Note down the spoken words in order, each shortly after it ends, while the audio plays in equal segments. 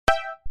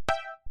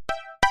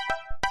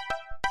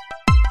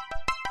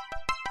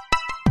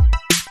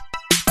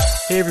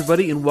Hey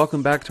everybody, and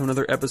welcome back to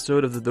another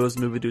episode of the Those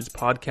Movie Dudes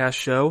podcast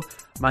show.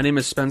 My name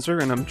is Spencer,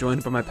 and I'm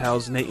joined by my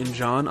pals Nate and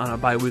John on a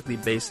bi-weekly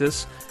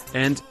basis.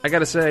 And I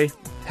gotta say,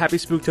 happy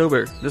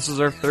Spooktober. This is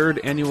our third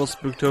annual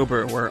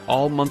Spooktober, where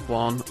all month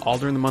long, all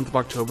during the month of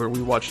October,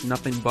 we watch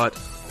nothing but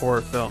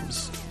horror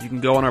films. You can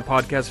go on our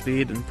podcast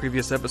feed and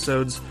previous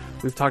episodes.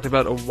 We've talked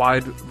about a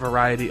wide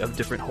variety of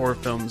different horror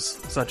films,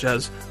 such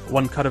as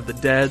One Cut of the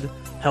Dead,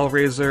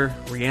 Hellraiser,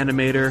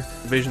 Reanimator,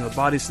 Invasion of the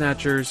Body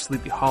Snatchers,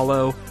 Sleepy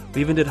Hollow.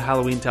 We even did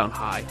Halloween Town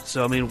High.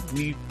 So, I mean,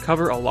 we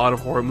cover a lot of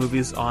horror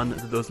movies on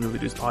the Those Movie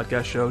Dudes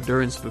podcast show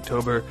during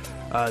Spooktober.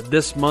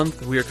 This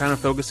month, we are kind of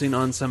focusing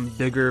on some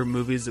bigger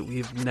movies that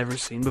we've never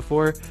seen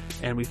before,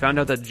 and we found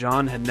out that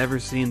John had never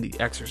seen The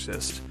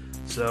Exorcist.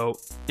 So,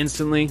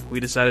 instantly,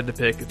 we decided to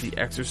pick The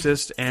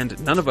Exorcist, and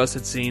none of us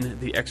had seen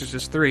The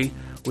Exorcist 3,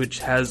 which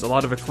has a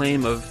lot of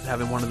acclaim of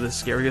having one of the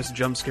scariest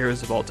jump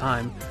scares of all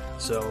time.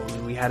 So,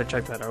 we had to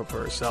check that out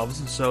for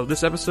ourselves. So,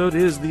 this episode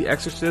is The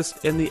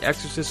Exorcist and The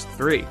Exorcist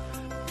 3.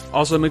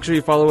 Also, make sure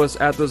you follow us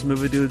at Those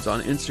Movie Dudes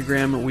on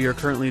Instagram. We are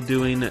currently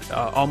doing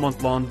all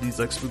month long these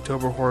like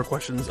Spooktober horror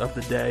questions of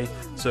the day.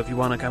 So if you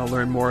want to kind of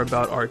learn more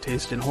about our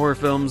taste in horror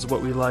films,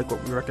 what we like,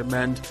 what we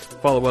recommend,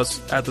 follow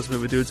us at Those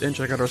Movie Dudes and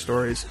check out our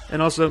stories.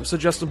 And also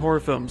suggest some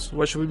horror films.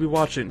 What should we be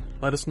watching?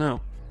 Let us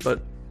know.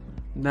 But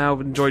now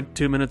enjoy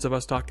 2 minutes of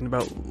us talking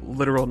about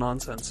literal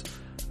nonsense.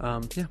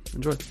 Yeah,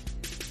 enjoy.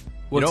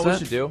 You know what we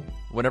should do?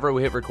 Whenever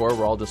we hit record,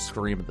 we'll all just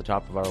scream at the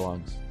top of our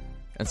lungs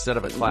instead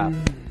of a clap.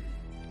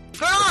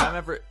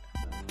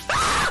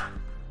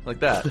 Like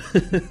that.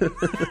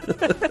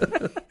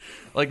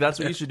 Like that's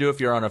what you should do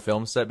if you're on a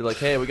film set. Be like,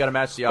 hey, we got to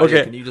match the audio.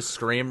 Okay. Can you just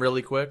scream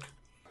really quick?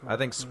 I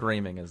think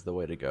screaming is the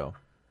way to go.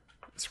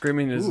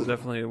 Screaming is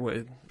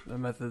definitely a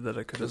method that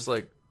I could just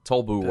like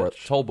toll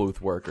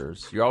booth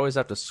workers. You always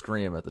have to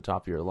scream at the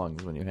top of your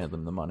lungs when you hand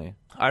them the money.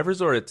 I've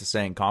resorted to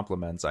saying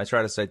compliments. I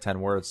try to say 10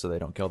 words so they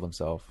don't kill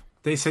themselves.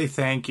 They say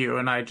thank you,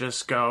 and I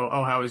just go,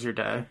 oh, how was your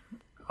day?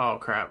 Oh,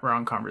 crap,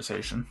 wrong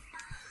conversation.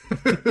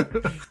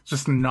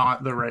 Just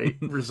not the right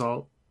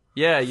result.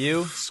 Yeah,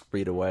 you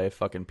screed away,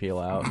 fucking peel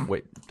out.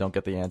 Wait, don't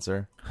get the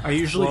answer. I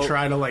usually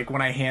try to, like,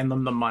 when I hand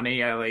them the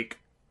money, I, like,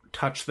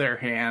 touch their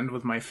hand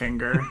with my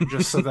finger,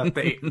 just so that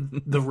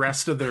the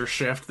rest of their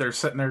shift, they're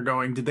sitting there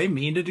going, did they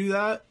mean to do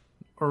that?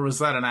 Or was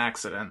that an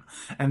accident?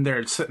 And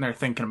they're sitting there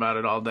thinking about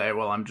it all day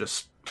while I'm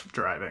just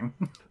driving.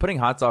 Putting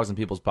hot dogs in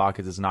people's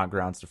pockets is not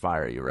grounds to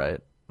fire you, right?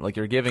 Like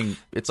you're giving,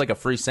 it's like a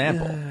free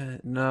sample.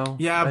 No.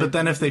 Yeah, but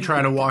then if they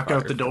try to walk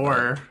out the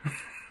door,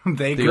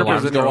 they the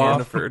alarms go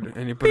off,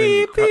 and you're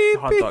putting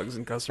hot dogs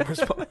in customers'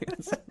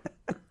 pockets.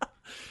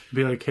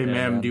 Be like, hey,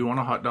 ma'am, do you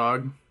want a hot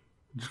dog?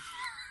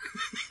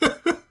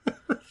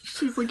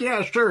 She's like,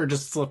 yeah, sure.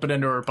 Just slip it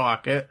into her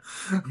pocket.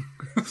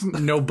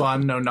 No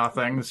bun, no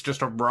nothing. It's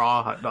just a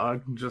raw hot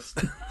dog.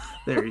 Just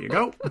there you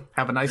go.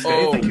 Have a nice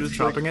day. Thank you for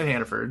shopping at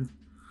Hannaford.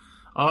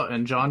 Oh,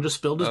 and John just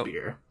spilled his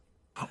beer.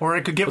 Or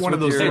I could get one of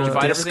those little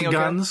disc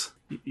guns.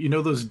 Okay? You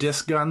know those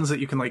disc guns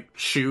that you can like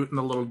shoot and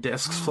the little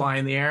discs fly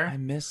in the air? I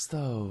miss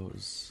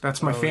those.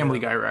 That's my Family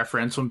Guy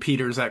reference when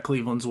Peter's at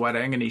Cleveland's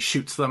wedding and he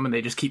shoots them and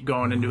they just keep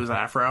going into his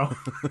afro.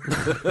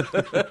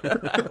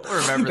 That's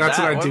what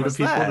I do to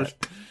people.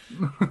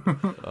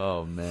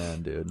 Oh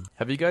man, dude.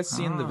 Have you guys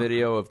seen the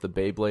video of the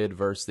Beyblade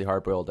versus the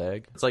hard-boiled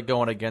egg? It's like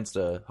going against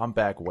a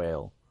humpback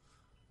whale.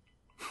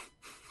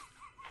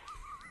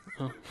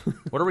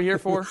 What are we here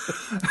for?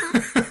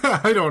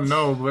 I don't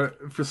know,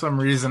 but for some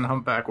reason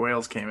humpback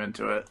whales came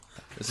into it.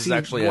 This is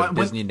actually a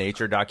Disney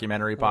nature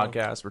documentary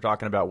podcast. We're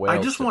talking about whales.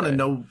 I just want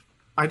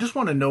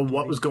to know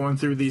what was going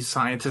through these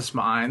scientists'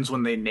 minds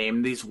when they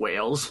named these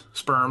whales.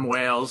 Sperm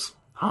whales,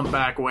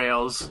 humpback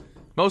whales.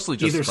 Mostly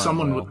just either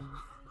someone whale.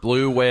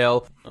 Blue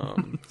whale.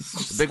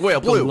 Big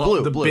whale,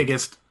 blue. The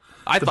biggest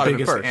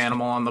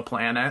animal on the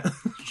planet.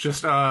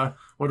 Just what are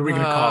we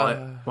going to call it?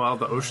 Well,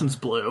 the ocean's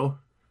blue.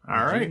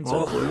 All right,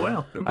 well, blue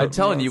whale. I'm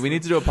telling you, we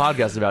need to do a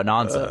podcast about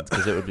nonsense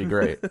because it would be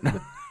great.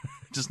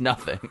 Just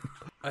nothing.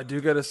 I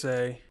do gotta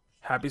say,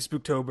 happy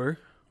Spooktober.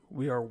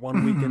 We are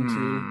 1 week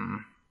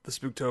into the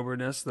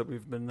Spooktoberness that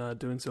we've been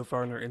doing so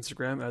far on our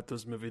Instagram at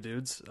Those Movie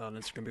Dudes. On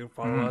Instagram, you can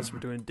follow us. We're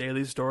doing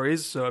daily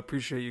stories, so I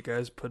appreciate you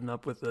guys putting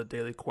up with the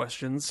daily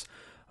questions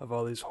of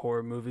all these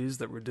horror movies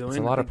that we're doing. It's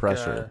a lot of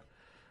pressure.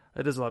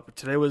 It is a lot. But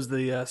today was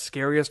the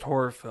scariest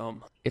horror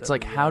film. It's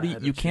like, how do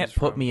you can't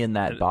put me in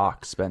that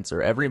box,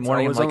 Spencer. Every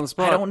morning I'm like,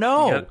 I don't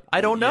know.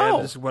 I don't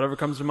know. Just whatever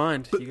comes to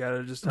mind. You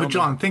gotta just tell me. But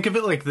John, think of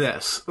it like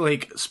this.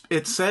 Like,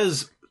 it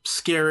says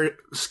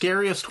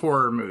scariest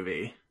horror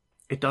movie.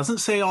 It doesn't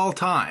say all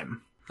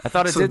time. I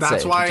thought it did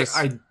that's say. Why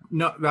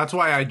that's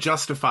why I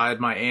justified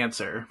my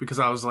answer. Because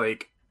I was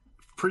like,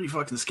 pretty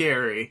fucking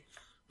scary.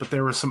 But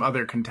there were some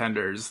other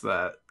contenders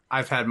that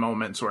I've had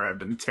moments where I've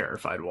been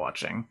terrified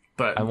watching.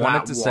 But I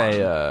wanted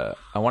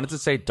to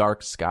say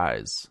Dark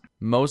Skies.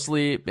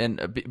 Mostly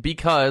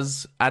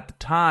because at the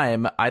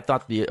time I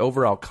thought the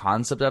overall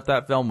concept of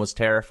that film was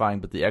terrifying,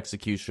 but the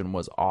execution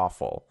was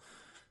awful.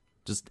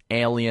 Just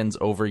aliens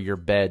over your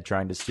bed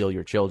trying to steal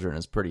your children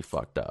is pretty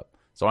fucked up.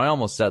 So I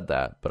almost said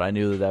that, but I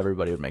knew that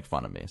everybody would make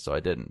fun of me, so I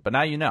didn't. But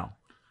now you know.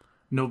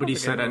 Nobody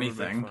said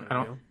anything.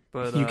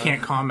 You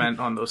can't comment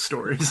on those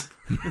stories,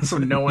 so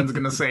no one's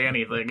gonna say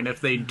anything. And if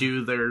they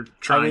do, they're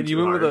trying. you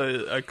too went hard.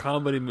 with a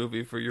comedy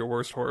movie for your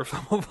worst horror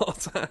film of all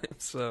time.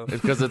 So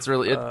Because it's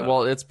really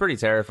it's pretty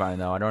terrifying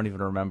though. I don't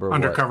even remember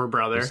Undercover what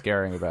Brother. was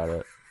scaring about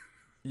it.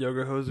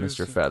 Yoga Hosers,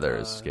 Mr. Feather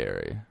is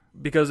scary.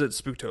 Because it's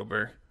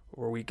Spooktober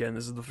or weekend.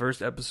 This is the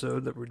first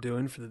episode that we're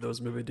doing for the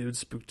Those Movie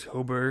Dudes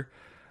Spooktober,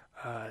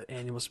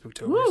 annual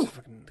Spooktober.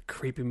 Fucking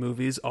creepy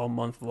movies all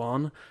month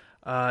long,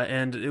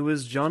 and it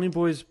was Johnny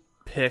Boy's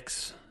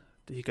picks.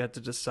 He got to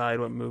decide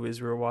what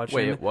movies we were watching.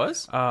 Wait, it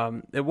was?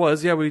 It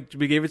was, yeah. We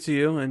gave it to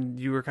you, and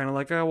you were kind of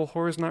like, "Oh, well,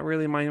 horror's not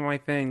really my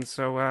thing."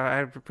 So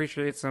I'd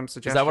appreciate some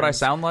suggestions. Is that what I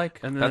sound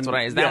like? And then, That's what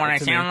I. Is that what I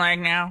sound like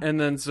now? And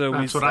then so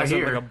That's we what I sent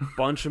hear. like a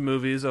bunch of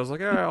movies. I was like,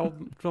 "Yeah, I'll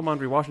film on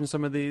rewatching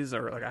some of these,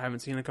 or like I haven't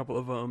seen a couple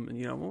of them,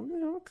 and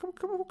a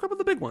couple of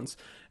the big ones."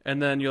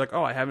 And then you're like,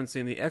 "Oh, I haven't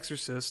seen The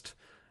Exorcist."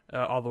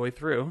 All the way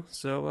through,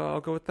 so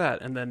I'll go with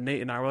that. And then Nate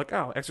and I were like,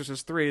 "Oh,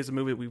 Exorcist 3 is a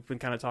movie we've been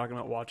kind of talking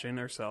about watching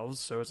ourselves."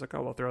 So it's like,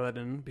 "Oh, we'll throw that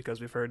in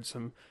because we've heard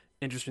some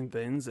interesting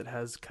things." It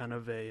has kind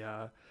of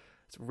a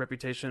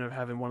reputation of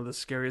having one of the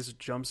scariest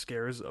jump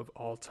scares of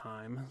all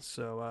time.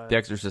 So The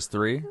Exorcist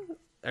 3?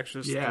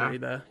 Exorcist Yeah. 3,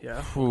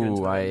 yeah.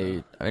 Ooh,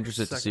 I'm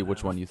interested to see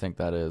which one you think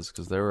that is,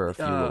 because there were a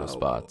few little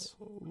spots.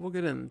 We'll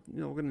get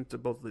into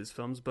both of these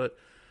films, but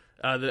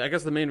I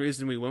guess the main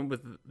reason we went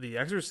with The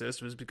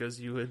Exorcist was because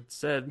you had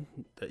said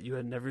that you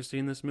had never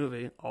seen this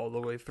movie all the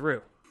way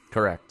through.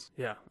 Correct.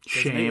 Yeah.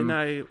 'Cause Shame. Nate and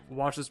I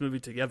watched this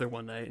movie together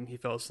one night, and he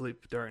fell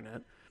asleep during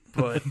it.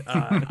 But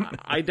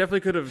I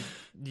definitely could have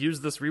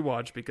used this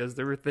rewatch because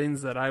there were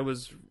things that I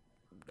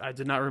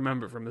did not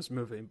remember from this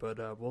movie. But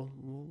we'll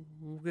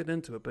get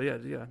into it. But yeah,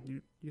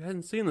 you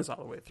hadn't seen this all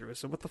the way through,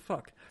 so what the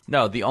fuck?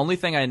 No, the only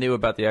thing I knew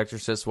about The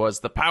Exorcist was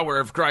the power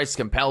of Christ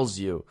compels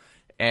you.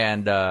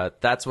 And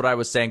that's what I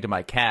was saying to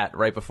my cat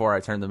right before I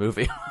turned the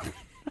movie on.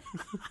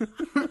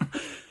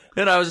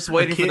 And I was just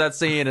waiting for that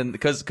scene, and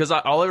because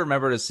all I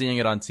remembered is seeing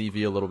it on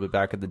TV a little bit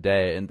back in the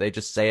day, and they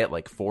just say it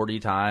like 40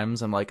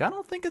 times. I'm like, I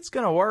don't think it's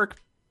gonna work.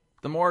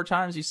 The more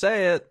times you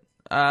say it,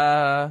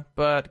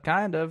 but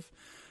kind of.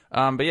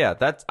 But yeah,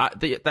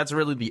 that's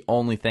really the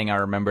only thing I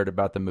remembered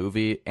about the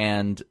movie,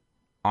 and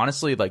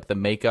honestly, like the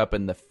makeup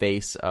and the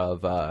face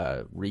of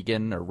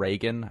Regan,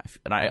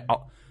 and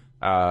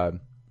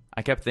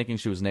I kept thinking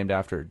she was named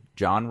after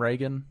John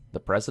Reagan, the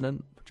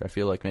president, which I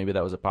feel like maybe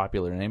that was a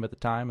popular name at the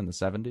time in the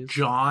 70s.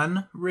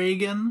 John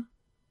Reagan?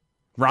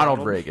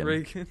 Ronald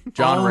Reagan.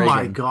 John oh Reagan.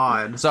 my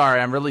god. Sorry,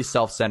 I'm really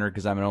self-centered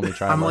because I'm an only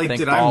child. I'm like, I think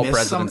did I all miss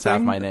presidents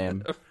something? have my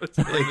name.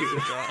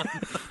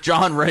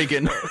 John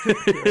Reagan.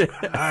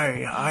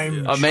 Hi,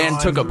 I'm A man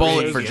John took a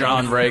bullet for Reagan.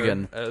 John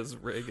Reagan. As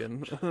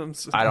Reagan.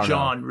 I don't know.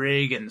 John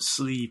Reagan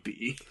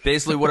sleepy.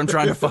 Basically, what I'm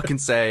trying to fucking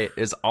say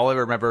is all I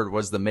remembered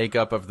was the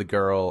makeup of the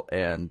girl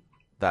and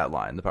that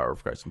line, "The power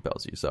of Christ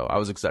compels you." So I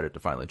was excited to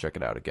finally check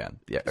it out again.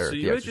 Yeah. So The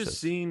you had Exorcist.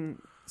 just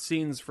seen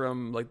scenes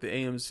from like the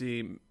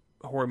AMC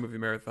horror movie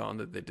marathon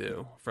that they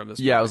do from this.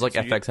 Yeah, movie. it was like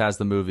So FX has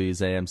the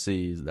movies,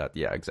 AMC. That.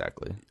 Yeah,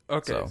 exactly.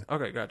 Okay. So.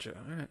 Okay. Gotcha.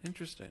 All right.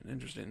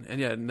 Interesting. And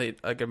yeah,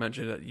 Nate, like I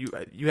mentioned,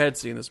 you had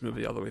seen this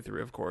movie all the way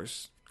through, of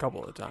course, a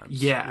couple of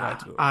times. You Yeah, had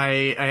to.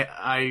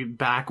 I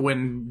back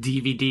when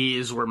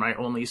DVDs were my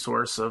only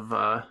source of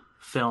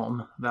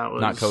film. That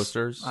was Not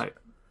coasters.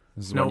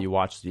 This is when Nope, you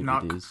watch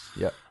not- DVDs.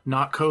 Yep.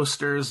 not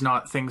coasters,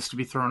 not things to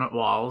be thrown at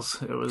walls.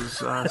 It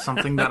was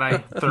something that I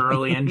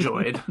thoroughly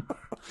enjoyed.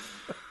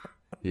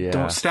 Yeah.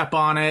 Don't step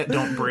on it.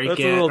 Don't break That's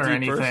a it little or too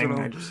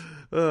anything.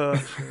 personal.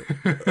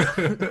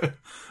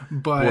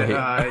 But Wait.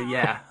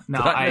 Yeah, no,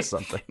 Did I miss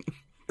something?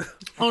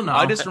 Oh no,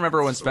 I just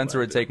remember when Spencer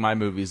would take my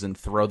movies and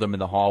throw them in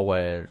the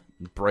hallway,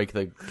 and break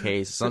the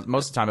case.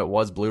 Most of the time, it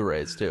was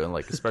Blu-rays too, and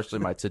like especially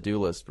my to-do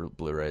list for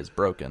Blu-rays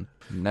broken.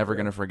 Never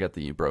gonna forget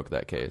that you broke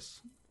that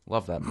case.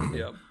 Love that movie.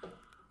 Yep.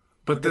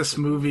 But this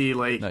movie,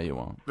 like, No, you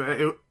won't.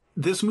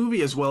 this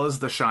movie, as well as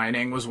The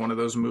Shining, was one of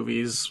those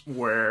movies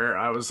where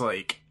I was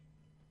like,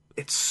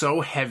 it's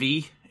so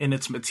heavy in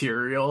its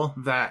material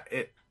that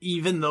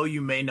even though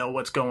you may know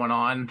what's going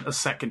on, a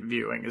second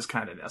viewing is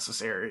kind of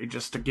necessary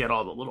just to get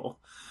all the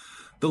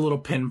little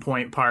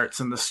pinpoint parts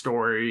in the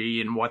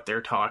story and what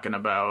they're talking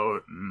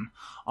about and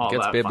all It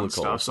gets that biblical. fun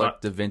stuff. It's So, like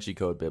Da Vinci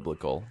Code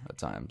biblical at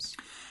times.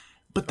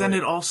 but then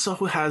it also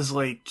has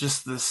like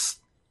just this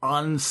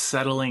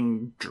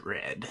unsettling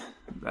dread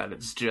that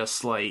it's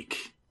just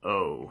like,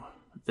 oh,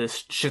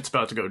 this shit's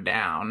about to go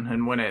down.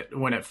 And when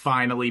it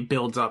finally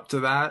builds up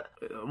to that,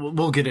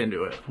 we'll get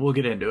into it.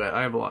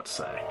 I have a lot to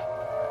say.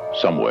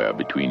 Somewhere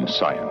between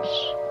science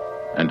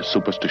and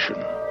superstition,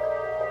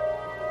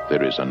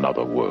 there is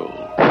another world.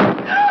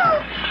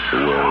 The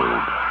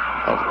world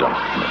of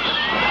darkness.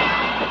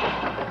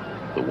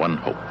 The one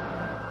hope.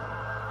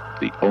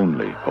 The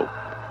only hope.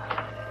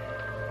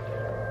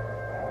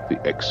 The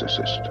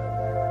Exorcist.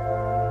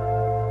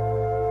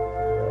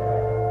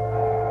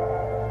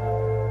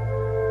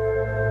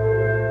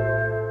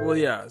 Well,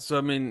 yeah. So,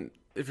 I mean,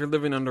 if you're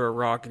living under a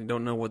rock and you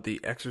don't know what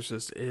The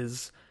Exorcist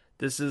is,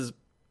 this is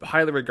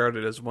highly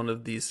regarded as one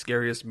of the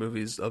scariest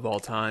movies of all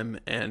time.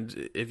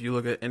 And if you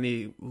look at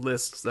any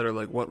lists that are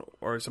like what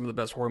are some of the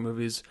best horror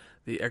movies,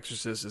 The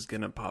Exorcist is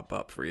going to pop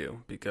up for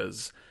you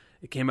because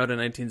it came out in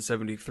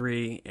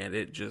 1973 and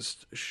it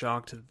just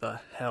shocked the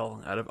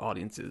hell out of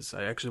audiences.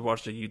 I actually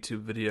watched a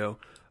YouTube video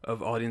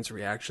of audience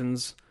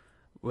reactions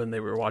when they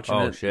were watching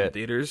in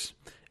theaters,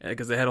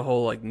 because they had a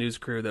whole like news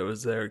crew that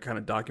was there kind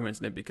of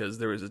documenting it, because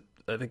there was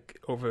I think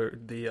over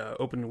the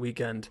opening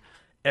weekend,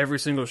 every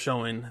single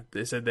showing,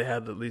 they said they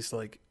had at least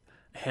like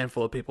a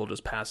handful of people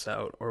just pass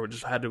out or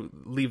just had to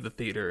leave the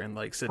theater and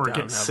like sit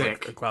down and have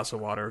like a glass of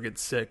water or get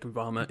sick,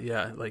 vomit.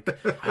 Yeah, like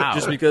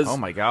just because. Oh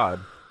my God.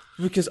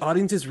 Because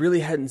audiences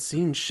really hadn't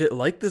seen shit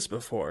like this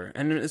before.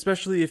 And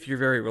especially if you're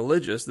very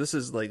religious, this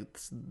is like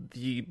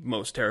the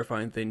most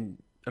terrifying thing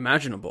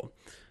imaginable.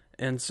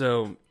 And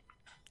so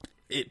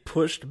it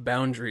pushed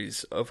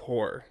boundaries of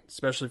horror,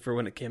 especially for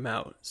when it came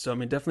out. So, I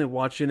mean, definitely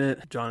watching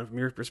it, John, from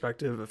your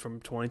perspective,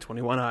 from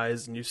 2021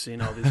 eyes, and you've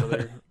seen all these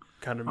other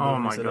kind of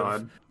movies that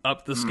have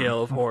upped the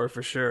scale of horror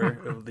for sure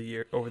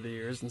over the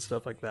years and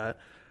stuff like that.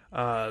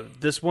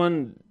 This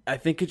one, I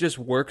think it just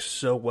works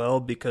so well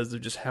because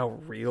of just how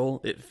real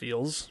it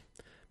feels.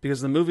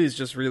 Because the movie is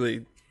just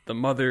really the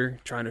mother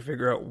trying to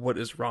figure out what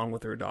is wrong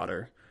with her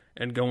daughter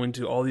and going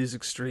to all these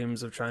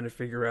extremes of trying to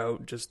figure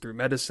out just through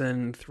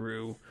medicine,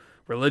 through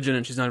religion,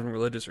 and she's not even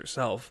religious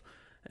herself,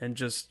 and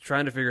just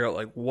trying to figure out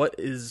like what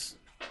is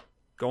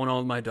going on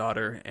with my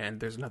daughter,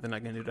 and there's nothing I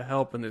can do to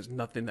help, and there's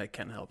nothing that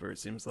can help her, it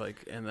seems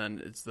like. And then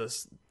it's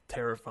this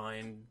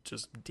terrifying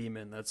just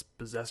demon that's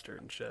possessed her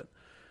and shit.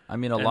 I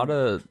mean, a lot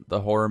of the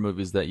horror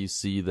movies that you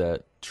see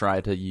that try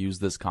to use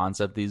this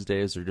concept these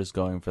days are just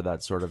going for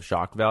that sort of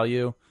shock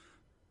value.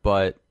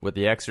 But with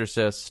The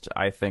Exorcist,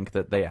 I think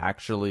that they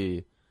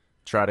actually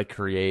try to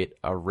create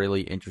a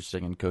really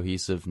interesting and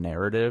cohesive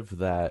narrative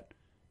that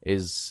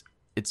is,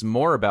 it's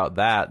more about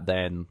that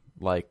than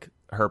like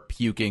her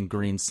puking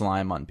green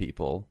slime on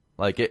people.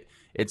 Like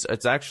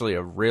it's actually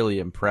a really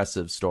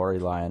impressive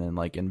storyline and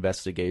like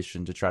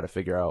investigation to try to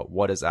figure out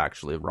what is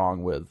actually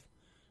wrong with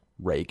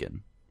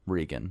John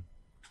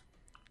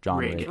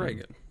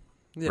Regan.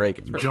 Yeah,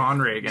 Reagan. John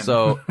Reagan.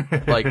 So,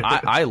 like,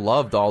 I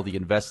loved all the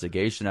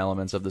investigation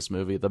elements of this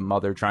movie. The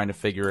mother trying to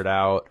figure it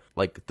out,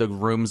 like the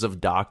rooms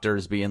of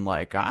doctors being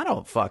like, I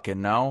don't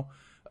fucking know.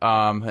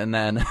 And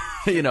then,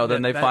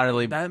 then they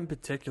finally. That in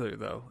particular,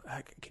 though,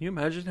 can you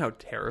imagine how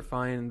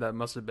terrifying that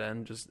must have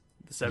been? Just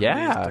the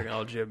 70s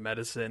technology of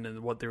medicine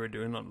and what they were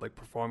doing on like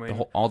performing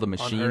all the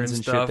machines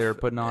and shit they were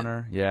putting on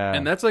her. Yeah,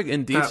 and that's like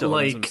in detail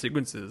in some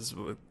sequences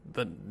with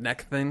the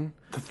neck thing.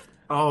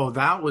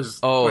 That was.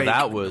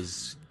 That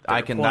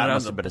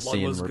must have been a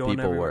scene where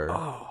people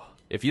were.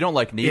 If you don't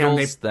like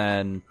needles,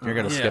 then you're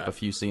gonna skip a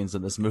few scenes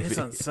in this movie. It's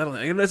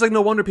unsettling. It's like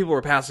no wonder people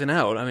were passing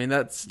out. I mean,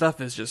 that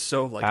stuff is just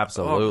so like,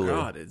 absolutely. Oh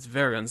god, it's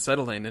very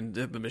unsettling. And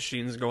the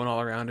machines going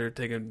all around her,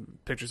 taking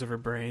pictures of her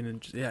brain,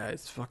 and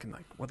it's fucking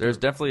like. What There's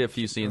definitely a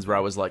few scenes where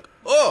I was like,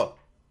 oh,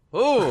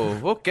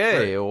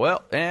 okay,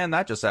 well, and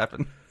that just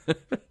happened.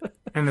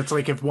 And it's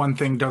like if one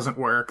thing doesn't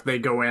work, they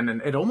go in,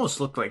 and it almost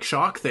looked like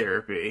shock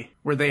therapy,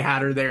 where they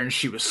had her there and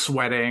she was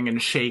sweating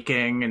and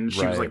shaking and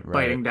she was like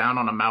biting down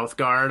on a mouth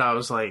guard. I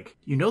was like,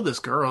 this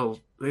girl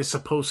is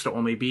supposed to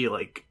only be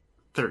like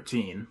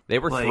 13. They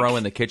were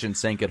throwing the kitchen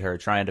sink at her,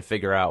 trying to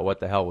figure out what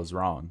the hell was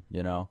wrong,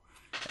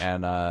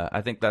 And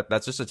I think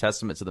that's just a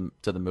testament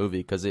to the movie,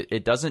 because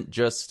it doesn't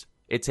just.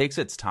 It takes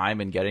its time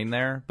in getting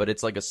there, but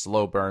it's like a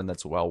slow burn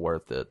that's well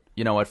worth it.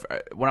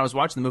 When I was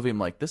watching the movie, I'm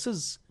like,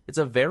 it's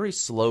a very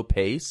slow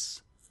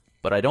pace,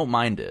 but I don't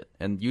mind it.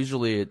 And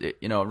usually, it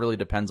really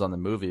depends on the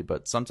movie,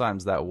 but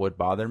sometimes that would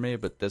bother me.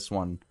 But this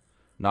one,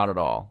 not at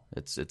all.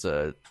 It's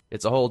a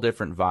whole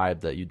different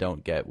vibe that you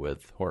don't get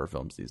with horror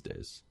films these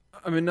days.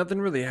 I mean,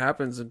 nothing really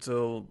happens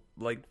until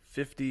like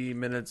 50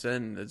 minutes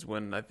in is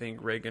when I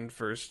think Reagan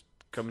first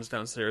comes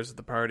downstairs at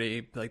the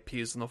party, like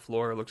pees on the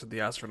floor, looks at the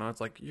astronauts,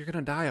 like, you're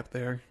gonna die up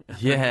there.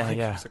 Yeah.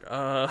 It's like,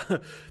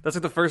 that's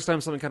like the first time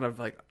something kind of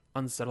like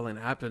unsettling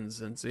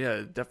happens, and so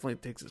it definitely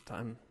takes its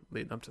time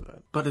leading up to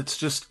that. But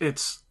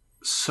it's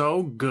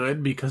so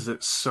good because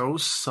it's so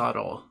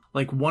subtle.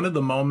 Like one of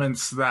the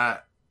moments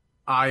that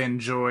I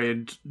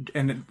enjoyed,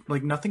 and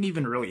nothing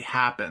even really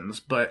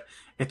happens, but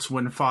it's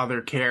when Father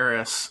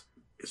Karras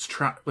is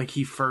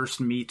he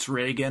first meets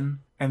Reagan.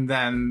 And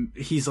then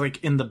he's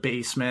like in the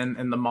basement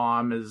and the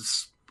mom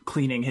is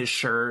cleaning his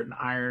shirt and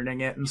ironing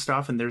it and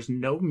stuff. And there's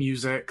no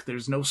music.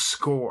 There's no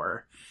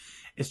score.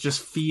 It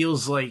just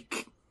feels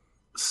like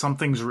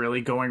something's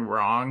really going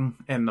wrong.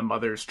 And the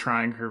mother's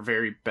trying her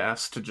very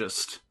best to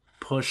just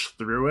push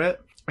through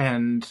it.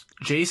 And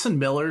Jason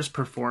Miller's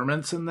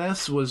performance in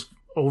this was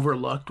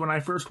overlooked when I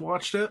first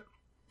watched it.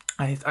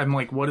 I'm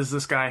like, what does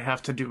this guy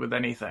have to do with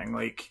anything?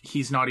 Like,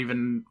 he's not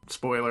even,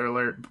 spoiler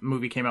alert,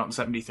 movie came out in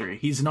 1973.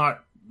 He's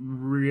not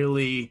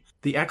really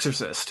The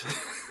Exorcist.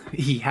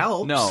 He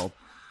helps. No.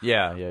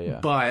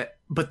 Yeah.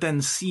 But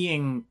then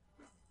seeing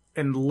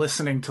and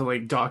listening to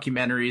like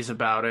documentaries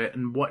about it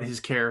and what his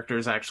character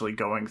is actually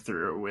going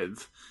through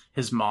with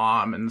his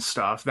mom and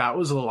stuff, that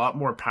was a lot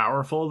more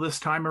powerful this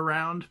time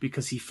around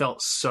because he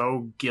felt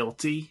so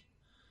guilty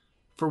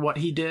for what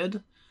he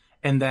did.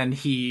 And then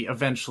he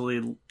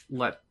eventually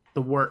let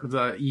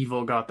the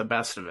evil got the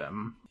best of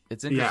him.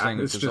 It's interesting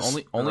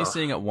because only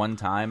seeing it one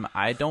time,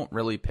 I don't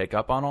really pick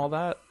up on all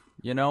that,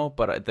 you know,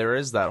 but there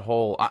is that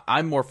whole,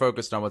 I'm more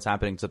focused on what's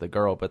happening to the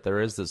girl, but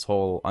there is this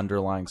whole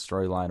underlying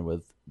storyline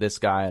with this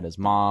guy and his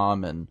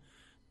mom and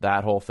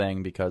that whole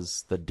thing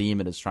because the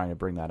demon is trying to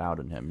bring that out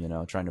in him, you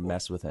know, trying to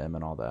mess with him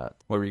and all that.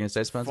 What were you going to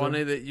say, Spencer?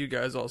 Funny that you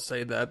guys all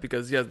say that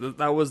because, yeah,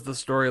 that was the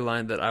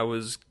storyline that I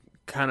was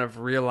kind of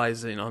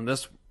realizing on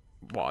this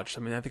watch.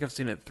 I mean, I think I've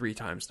seen it 3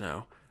 times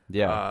now.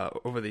 Yeah.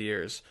 Over the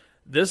years.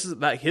 This is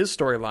like his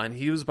storyline.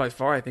 He was by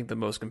far, I think, the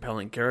most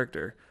compelling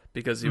character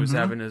because he was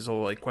having his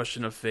whole like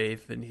question of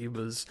faith and he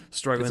was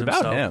struggling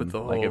himself with the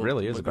whole, like, it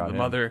really is about the him.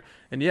 mother.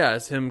 And yeah,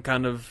 it's him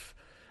kind of,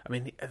 I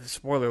mean,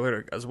 spoiler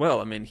alert as well.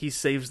 I mean, he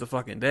saves the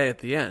fucking day at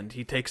the end.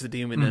 He takes the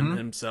demon in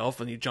himself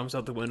and he jumps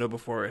out the window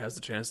before it has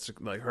the chance to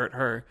like hurt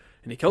her,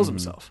 and he kills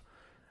himself.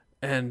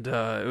 And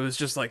it was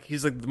just like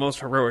he's like the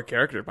most heroic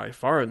character by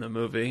far in the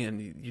movie, and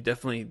you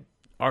definitely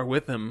are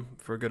with him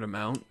for a good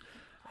amount.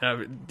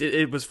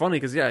 It was funny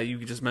because, yeah, you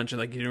just mentioned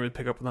like you didn't really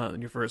pick up on that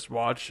in your first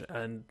watch,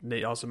 and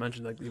Nate also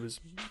mentioned like he was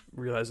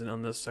realizing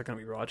on this second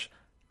rewatch.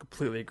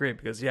 Completely agree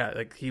because, yeah,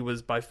 like he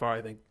was by far,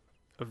 I think,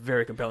 a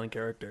very compelling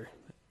character.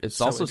 It's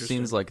so also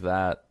scenes like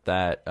that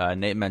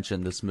Nate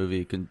mentioned. This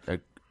movie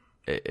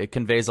it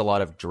conveys a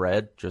lot of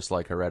dread, just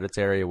like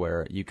Hereditary,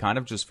 where you kind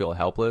of just feel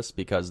helpless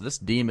because this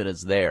demon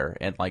is there,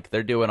 and like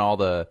they're doing all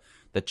the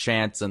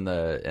chants and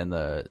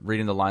the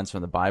reading the lines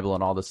from the Bible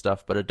and all this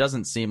stuff, but it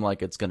doesn't seem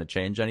like it's going to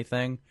change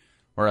anything.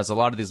 Whereas a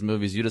lot of these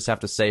movies, you just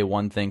have to say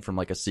one thing from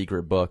like a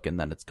secret book and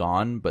then it's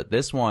gone. But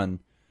this one,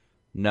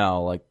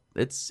 no, like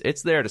it's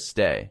there to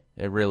stay.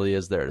 It really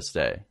is there to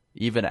stay.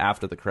 Even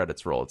after the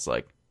credits roll, it's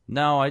like,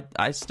 no,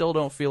 I still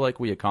don't feel like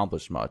we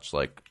accomplished much.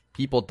 Like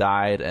people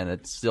died and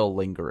it's still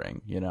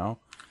lingering, you know?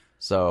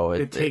 So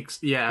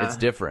it's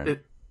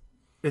different.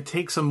 It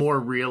takes a more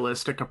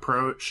realistic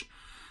approach.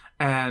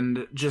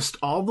 And just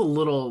all the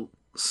little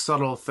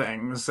subtle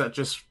things that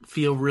just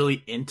feel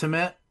really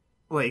intimate.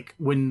 Like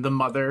when the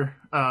mother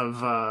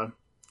of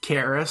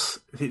Karis,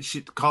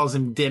 she calls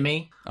him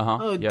Dimmy.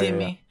 Oh, yeah,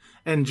 Dimmy. Yeah.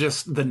 And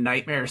just the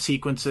nightmare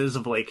sequences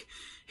of like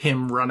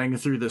him running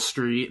through the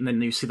street and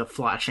then you see the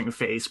flashing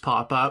face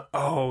pop up.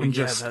 Oh, and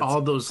yeah, just that's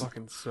all those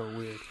fucking so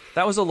weird.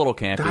 That was a little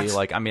campy.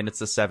 Like, I mean, it's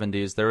the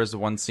 70s. There was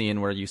one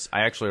scene where I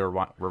actually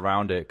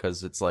rewound it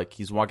because it's like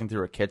he's walking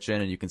through a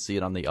kitchen and you can see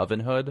it on the oven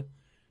hood.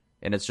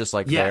 And it's just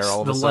like there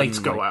all of a sudden. The lights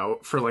go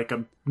out for like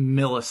a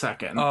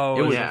millisecond.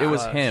 Oh, it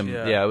was him.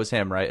 Yeah, it was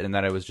him, right? And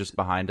then it was just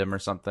behind him or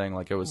something.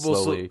 Like it was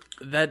slowly.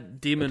 So that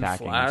demon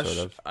flash,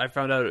 sort of. I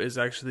found out is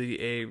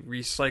actually a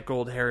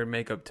recycled hair and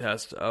makeup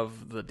test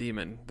of the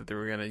demon that they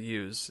were going to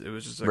use. It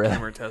was just a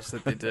camera test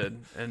that they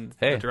did, and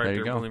the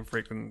director William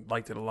Friedkin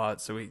liked it a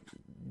lot, so he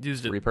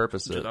used it,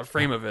 repurposed it, a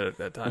frame of it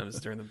at times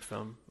during the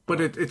film.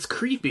 But it's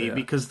creepy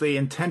because they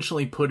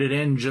intentionally put it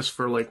in just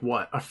for like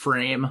a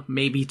frame,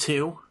 maybe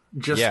 2.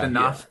 Just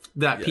enough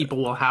that people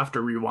will have to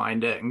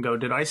rewind it and go,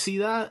 did I see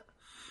that?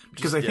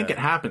 Because I think it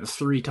happens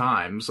 3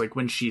 times. Like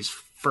when she's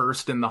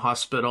first in the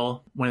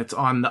hospital, when it's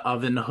on the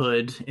oven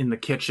hood in the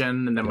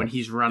kitchen, and then when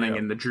he's running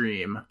in the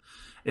dream.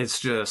 It's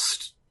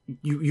just,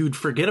 you'd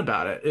forget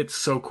about it. It's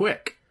so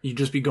quick. You'd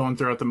just be going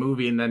throughout the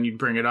movie and then you'd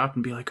bring it up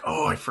and be like,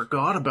 oh, I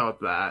forgot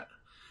about that.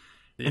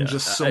 And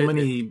just so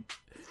many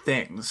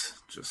things.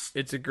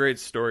 It's a great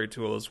story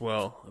tool as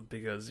well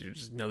because you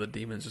just know the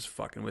demon's just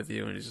fucking with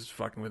you and he's just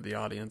fucking with the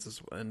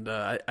audience. And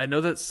I know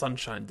that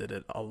Sunshine did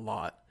it a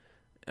lot.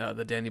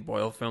 The Danny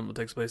Boyle film that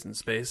takes place in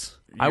space.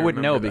 I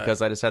wouldn't know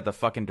because I just had the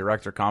fucking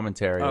director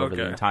commentary over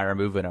the entire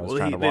movie and I was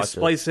trying to watch it.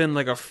 They splice in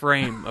like a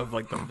frame of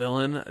like the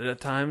villain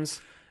at times.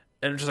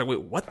 And it's just like,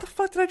 wait, what the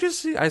fuck did I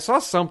just see? I saw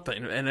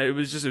something, and it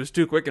was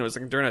too quick, and it was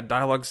like during a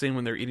dialogue scene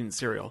when they're eating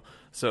cereal.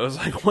 So it was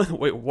like,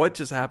 wait, what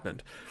just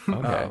happened?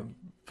 Okay.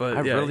 But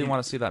I really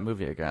want to see that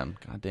movie again.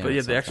 God damn. But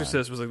yeah, The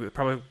Exorcist was like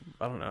probably,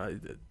 I don't know,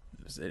 it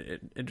was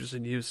an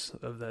interesting use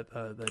of that.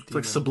 It's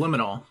like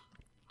subliminal.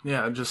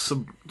 Yeah, just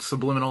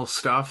subliminal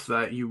stuff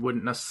that you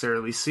wouldn't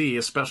necessarily see,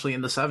 especially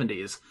in the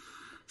 70s.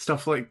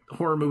 Stuff like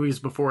horror movies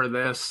before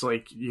this,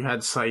 like you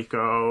had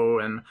Psycho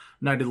and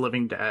Night of the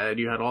Living Dead,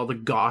 you had all the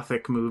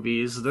gothic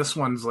movies. This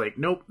one's like,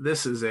 nope,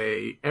 this is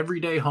a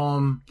everyday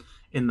home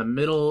in the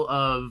middle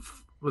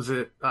of, was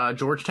it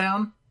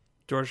Georgetown?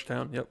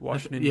 Georgetown, yep,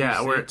 Washington, yeah,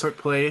 DC. Where it took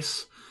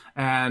place.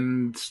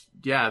 And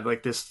yeah,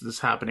 like this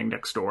happening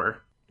next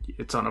door.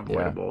 It's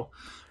unavoidable. Yeah.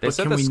 They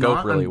set the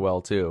scope really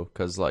well too,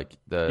 because like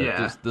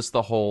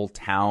the whole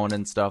town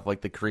and stuff,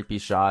 like the creepy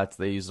shots.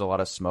 They used a lot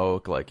of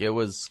smoke. Like it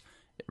was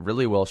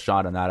really well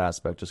shot in that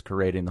aspect, just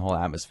creating the whole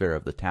atmosphere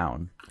of the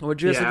town. Well,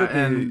 just look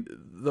at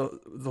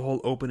the whole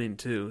opening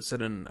too,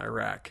 set in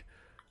Iraq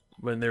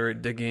when they were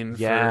digging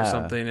for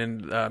something,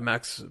 and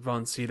Max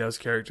von Sydow's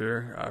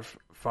character,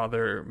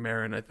 Father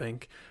Marin, I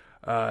think,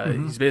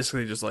 he's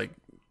basically just like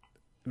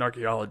an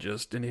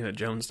archaeologist, Indiana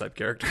Jones type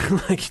character,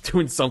 like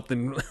doing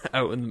something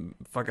out in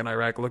fucking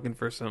Iraq looking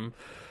for some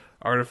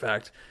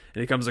artifact,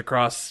 and he comes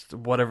across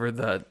whatever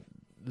that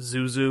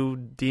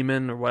Zuzu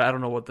demon or what, I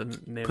don't know what the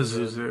name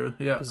Pazuzu,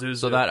 yeah. Pazuzu.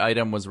 So that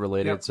item was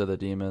related to the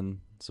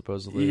demon,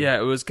 supposedly. Yeah,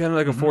 it was kind of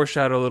like a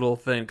foreshadow little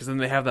thing, because then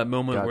they have that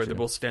moment where Gotcha. they're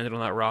both standing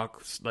on that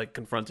rock, like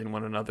confronting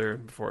one another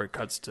before it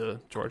cuts to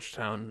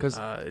Georgetown. 'Cause-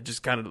 it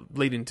just kind of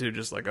leading to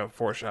just like a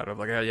foreshadow of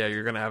like, oh yeah,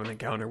 you're gonna have an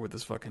encounter with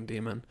this fucking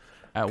demon.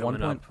 At one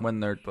coming point up. when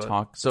they're But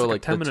talking, it's so like a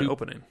like 10-minute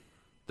opening.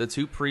 the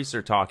two priests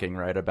are talking,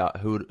 right, about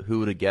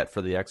who to get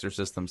for the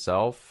exorcist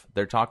himself.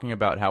 They're talking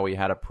about how he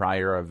had a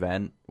prior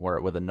event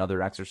with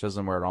another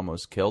exorcism where it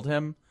almost killed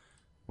him.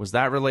 Was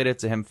that related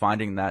to him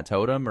finding that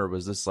totem, or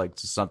was this like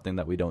just something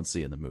that we don't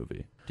see in the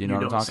movie? Do you know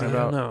what I'm don't talking see it.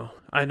 about? No,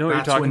 I know what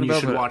That's you're talking when you about.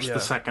 should but, watch yeah. the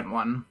second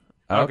one.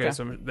 Okay,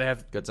 so they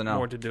have Good to know.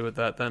 more to do with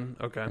that then.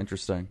 Okay.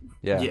 Interesting.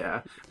 Yeah.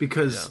 Yeah,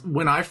 because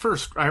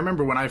I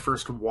remember when I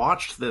first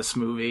watched this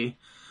movie,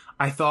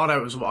 I thought I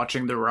was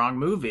watching the wrong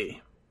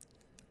movie.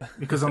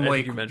 Because I'm I like,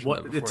 think you mentioned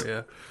what? that before,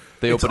 yeah.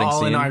 The It's opening all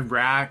scene. in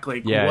Iraq.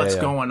 Like, Yeah, what's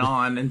yeah. going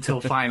on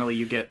until finally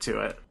you get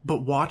to it.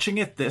 But watching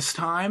it this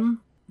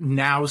time,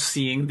 now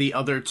seeing the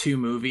other two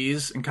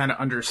movies and kind of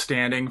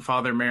understanding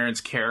Father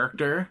Merrin's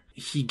character,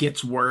 he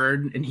gets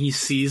word and he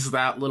sees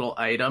that little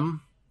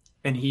item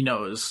and he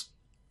knows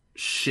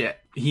shit.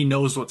 He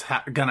knows what's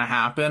gonna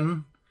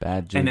happen.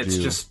 Bad juju. And it's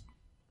just,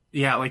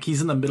 yeah, like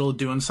he's in the middle of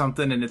doing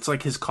something and it's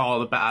like his call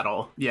to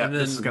battle. Yeah, And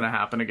this then- is gonna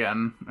happen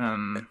again.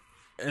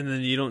 And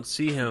then you don't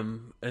see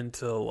him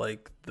until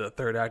like the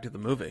third act of the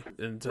movie,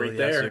 until Right he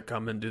has there. to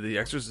come and do the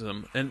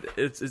exorcism. And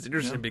it's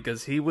interesting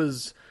because he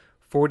was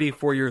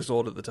 44 years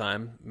old at the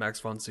time,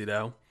 Max von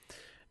Sydow,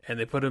 and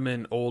they put him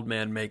in old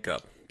man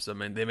makeup. So I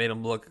mean, they made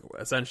him look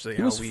essentially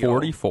how was we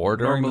 44 all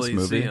during this normally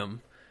movie? see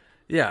him.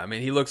 Yeah, I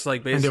mean, he looks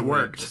like basically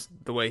worked. just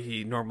the way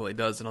he normally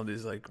does in all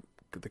these like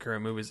the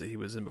current movies that he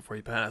was in before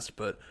he passed.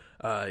 But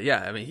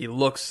yeah, I mean, he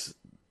looks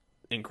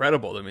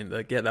incredible. I mean,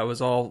 like, yeah, that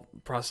was all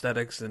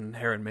prosthetics and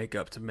hair and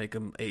makeup to make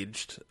him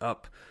aged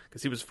up,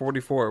 because he was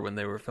 44 when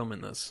they were filming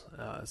this.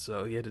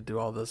 So he had to do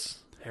all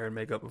this hair and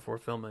makeup before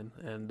filming.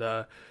 And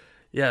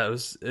yeah, it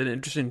was an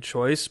interesting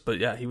choice, but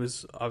yeah, he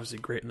was obviously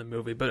great in the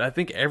movie. But I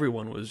think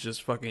everyone was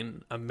just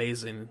fucking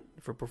amazing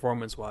for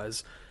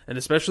performance-wise, and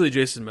especially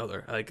Jason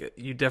Miller. Like,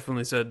 you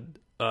definitely said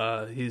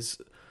he's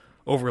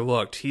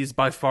overlooked. He's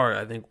by far,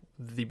 I think,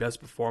 the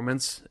best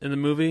performance in the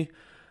movie.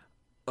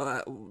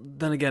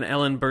 Then again,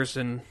 Ellen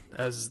Burstyn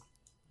as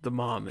the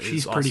mom is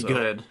She's pretty also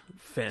good.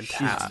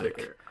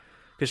 fantastic,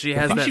 because she I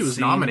has think that she was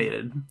scene-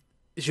 nominated.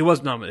 She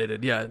was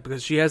nominated, yeah,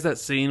 because she has that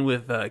scene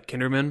with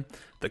Kinderman,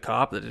 the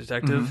cop, the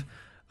detective,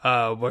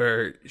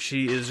 where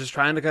she is just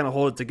trying to kind of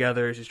hold it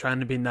together. She's trying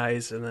to be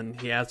nice, and then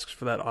he asks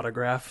for that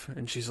autograph,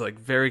 and she's like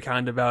very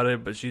kind about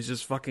it, but she's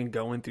just fucking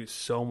going through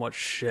so much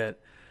shit.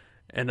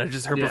 And I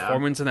just, her Yeah.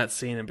 performance in that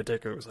scene in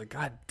particular was like,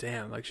 god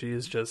damn, like she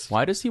is just,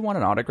 Why does he want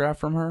an autograph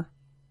from her?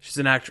 she's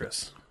an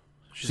actress.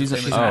 She's a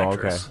an famous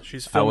actress. okay.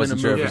 She's I filming wasn't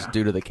a sure movie. if it was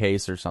due to the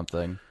case or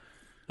something.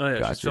 Oh yeah,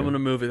 she's Gotcha. filming a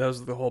movie. That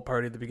was the whole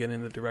party at the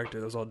beginning. The director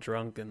that was all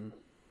drunk and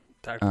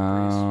attacked the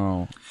priest.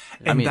 Oh,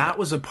 And that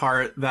was a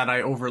part that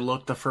I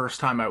overlooked the first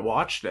time I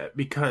watched it,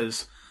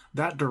 because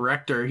that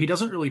director, he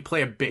doesn't really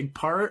play a big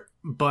part,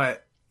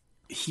 but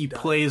he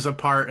plays a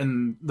part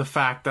in the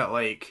fact that,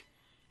 like,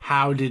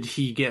 how did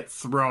he get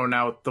thrown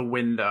out the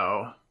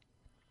window?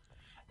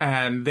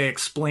 And they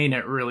explain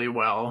it really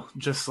well.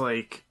 Just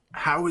like,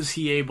 how is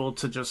he able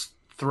to just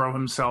throw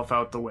himself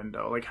out the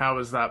window? Like, how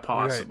is that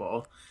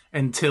possible?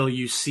 Until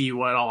you see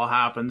what all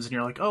happens and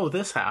you're like, oh,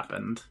 this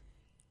happened.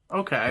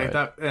 Okay,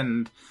 Right.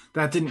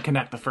 that didn't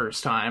connect the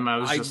first time.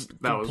 That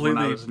was when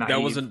I was naive.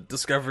 That was a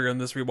discovery on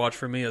this rewatch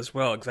for me as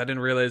well, because I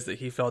didn't realize that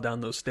he fell down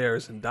those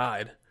stairs and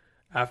died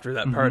after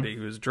that party. He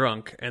was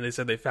drunk, and they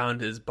said they found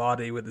his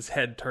body with his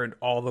head turned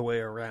all the way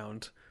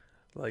around.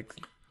 Like,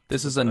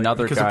 this is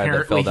another because guy that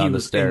apparently fell he down the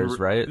was stairs, in-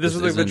 right? this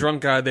was like the isn't-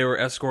 drunk guy they were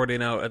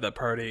escorting out at that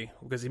party,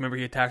 because you remember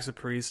he attacks a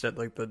priest at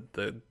like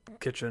the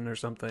kitchen or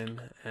something.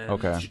 And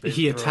Okay. they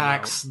He throw him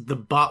attacks out. the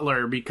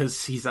butler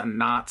because he's a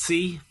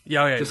Nazi.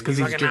 Yeah, just 'cause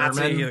he's he's like a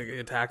Nazi, German. he like,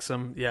 attacks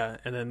him. Yeah,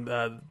 and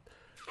then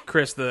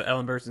Chris, the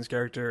Ellen Burstyn's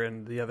character,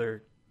 and the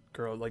other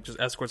girl like just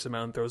escorts him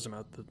out and throws him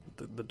out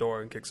the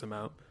door and kicks him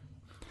out.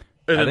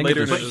 And I then think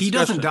later, it's in But the he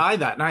doesn't discussion- die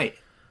that night.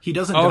 He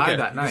doesn't Oh, die okay.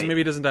 that night. Maybe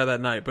he doesn't die that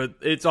night, but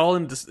it's all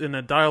in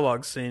a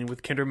dialogue scene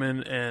with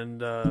Kinderman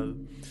and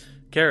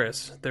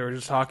Karras. They were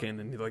just talking,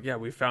 and he's like, "Yeah,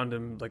 we found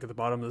him like at the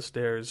bottom of the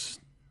stairs,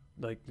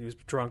 like he was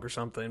drunk or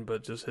something,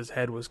 but just his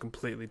head was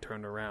completely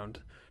turned around."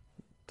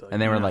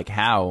 And they were like,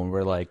 "How?" And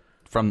we're like,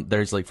 "From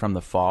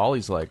the fall."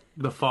 He's like,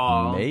 The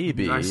fall.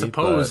 Maybe, I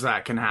suppose but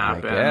that can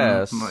happen.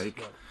 guess.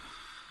 Like,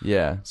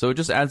 Yeah, so it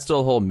just adds to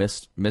the whole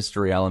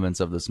mystery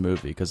elements of this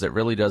movie, because it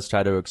really does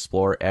try to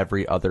explore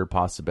every other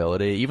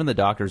possibility. Even the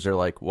doctors are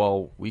like,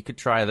 well, we could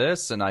try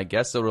this, and I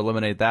guess it'll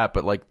eliminate that,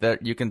 but like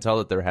that, you can tell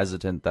that they're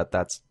hesitant that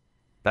that's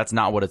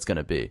not what it's going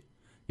to be,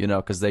 you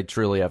know, because they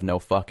truly have no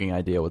fucking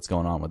idea what's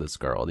going on with this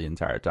girl the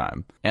entire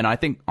time. And I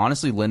think,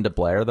 honestly, Linda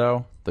Blair,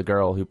 though, the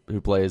girl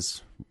who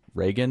plays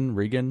Regan.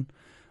 I'm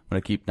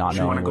gonna keep not She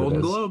knowing won a what it Golden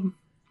is. Globe.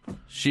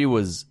 She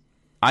was,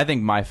 I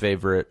think, my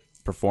favorite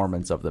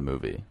performance of the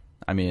movie.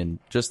 I mean,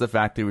 just the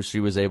fact that she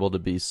was able to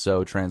be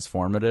so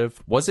transformative.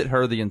 Was it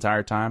her the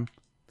entire time?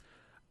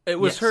 It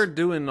was Yes. her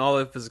doing all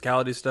the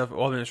physicality stuff.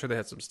 Well, I mean, I'm sure they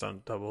had some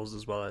stunt doubles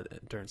as well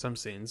during some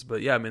scenes,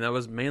 but yeah, I mean, that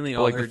was mainly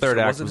all like, her. the third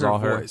it act wasn't was her all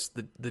her. voice.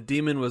 The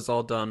demon was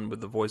all done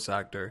with the voice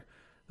actor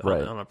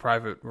Right. on a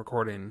private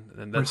recording,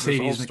 and that's the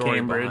whole Mercedes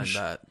story behind McCambridge.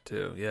 that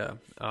too. Yeah,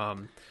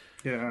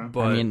 Yeah. but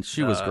I mean,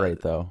 she was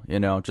great though. You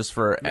know, just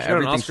for She got an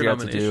everything Oscar she had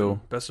to nomination, do.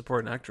 Best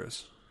Supporting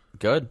Actress.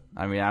 Good.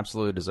 I mean,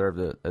 absolutely deserved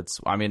it.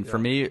 I mean, for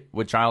me,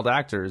 with child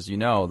actors, you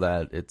know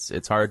that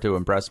it's hard to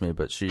impress me,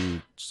 but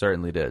she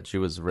certainly did. She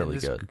was really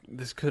good.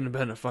 This couldn't have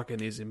been a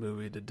fucking easy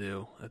movie to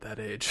do at that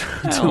age.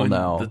 Hell Doing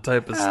no. the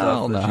type of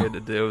Hell stuff that she no. had to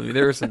do. I mean,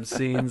 there are some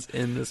scenes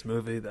in this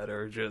movie that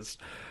are just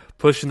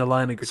pushing the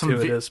line of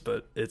gratuitous,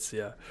 but it's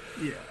Yeah.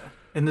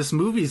 And this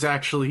movie's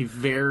actually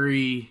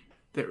very.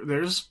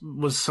 There's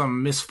was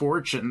some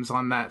misfortunes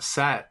on that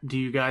set. Do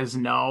you guys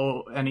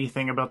know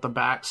anything about the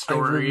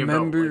backstory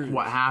about like,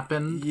 what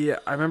happened? Yeah,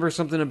 I remember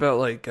something about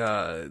like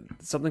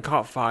something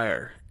caught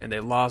fire and they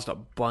lost a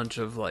bunch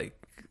of like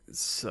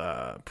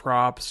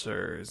props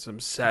or some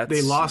sets.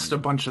 They lost a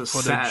bunch of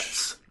footage,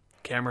 sets,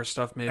 camera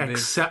stuff maybe.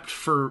 except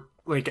for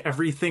like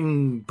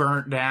everything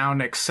burnt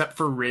down except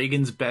for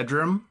Reagan's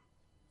bedroom.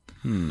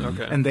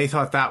 Okay. And they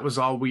thought that was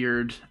all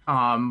weird.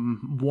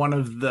 One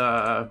of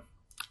the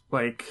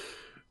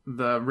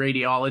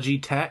radiology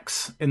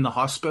techs in the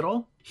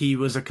hospital, he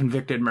was a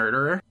convicted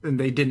murderer, and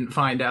they didn't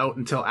find out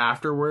until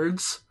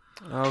afterwards.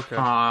 Okay.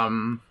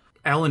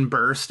 Ellen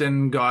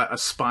Burstyn got a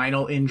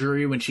spinal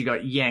injury when she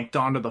got yanked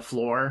onto the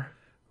floor.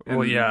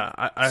 Well, yeah,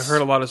 I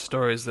heard a lot of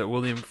stories that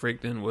William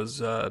Friedkin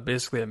was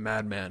basically a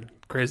madman,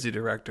 crazy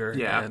director,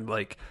 Yeah. and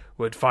like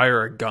would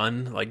fire a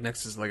gun like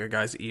next to like a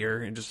guy's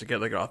ear, and just to get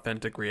like an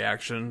authentic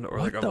reaction or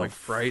like a like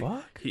fright.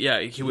 fuck?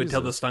 He would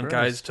tell the Jesus stunt Christ.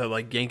 guys to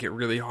like yank it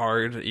really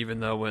hard, even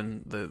though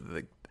when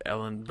the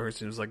Ellen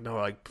Burstyn was like, no,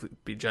 like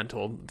be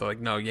gentle. They're like,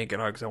 no, yank it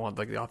hard because I want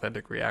like the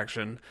authentic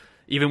reaction.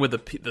 Even with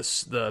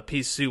the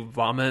pea soup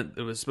vomit,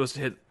 it was supposed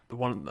to hit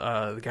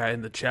the guy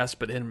in the chest,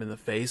 but hit him in the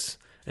face.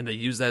 And they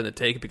use that in the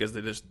take because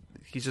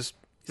he's It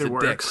a dick.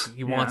 works.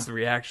 He wants the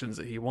reactions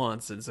that he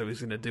wants, and so he's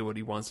going to do what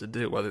he wants to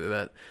do, whether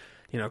that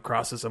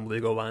crosses some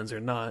legal lines or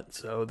not.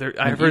 So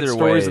I've heard either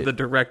stories way- that the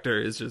director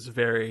is just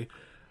very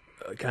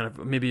kind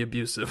of maybe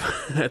abusive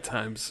at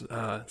times.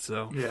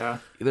 So Yeah.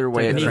 Either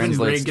way, it Even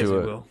translates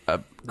Reagan-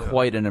 to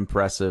quite an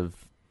impressive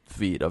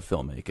feat of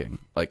filmmaking.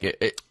 Like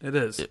it it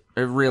is. It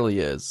really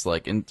is.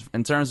 Like in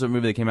terms of a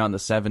movie that came out in the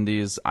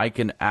 70s, I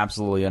can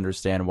absolutely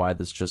understand why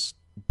this just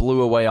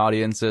blew away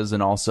audiences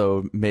and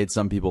also made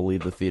some people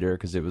leave the theater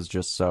because it was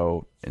just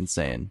so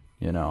insane.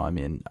 You know, I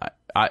mean,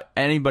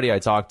 anybody I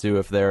talk to,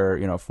 if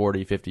they're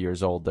 40, 50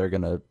 years old, they're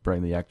gonna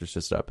bring The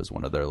Exorcist up as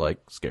one of their like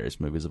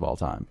scariest movies of all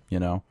time. You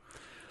know,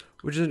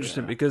 Which is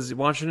interesting because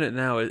watching it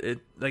now,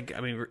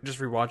 just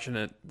rewatching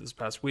it this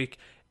past week,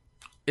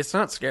 it's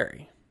not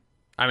scary.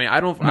 I mean, I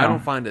don't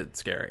find it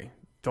scary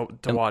to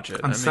watch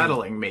it.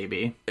 Unsettling,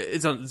 maybe.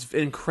 It's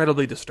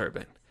incredibly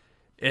disturbing.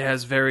 It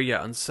has very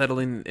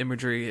unsettling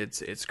imagery.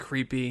 It's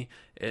creepy.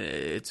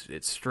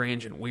 It's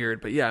strange and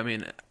weird. But yeah, I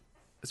mean,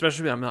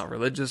 especially I'm not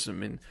religious. I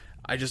mean,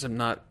 I just am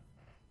not.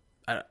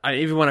 I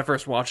even when I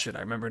first watched it,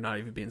 I remember not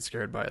even being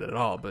scared by it at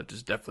all, but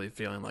just definitely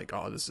feeling like,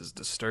 oh, this is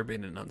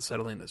disturbing and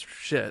unsettling as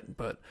shit.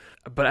 But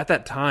at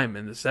that time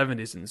in the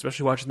 70s, and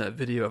especially watching that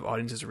video of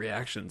audiences'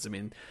 reactions, I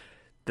mean,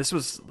 this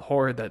was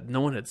horror that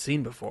no one had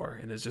seen before,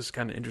 and it's just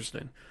kind of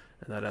interesting.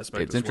 In that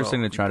aspect, it's as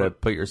interesting well. to try to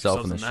put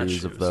yourself in the that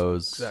shoes of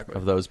those Exactly.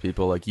 of those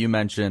people. Like you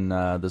mentioned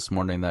this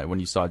morning that when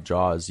you saw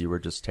Jaws, you were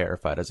just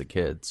terrified as a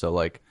kid. So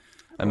like,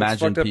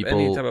 imagine It's fucked people. up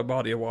any type of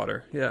body of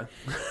water. Yeah.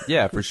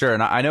 Yeah, for sure.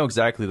 And I know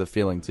exactly the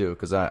feeling too,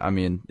 because I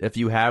mean, if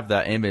you have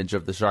that image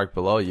of the shark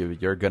below you,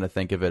 you're gonna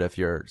think of it if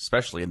you're,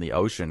 especially in the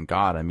ocean.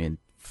 God, I mean,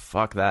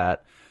 fuck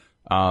that.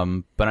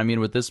 But I mean,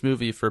 with this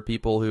movie, for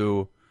people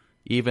who,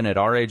 even at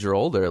our age or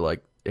older,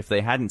 like if they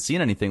hadn't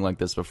seen anything like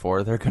this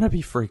before, they're gonna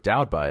be freaked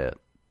out by it.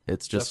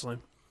 It's just,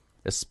 Definitely.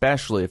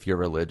 especially if you're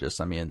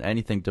religious. I mean,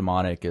 anything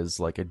demonic is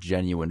like a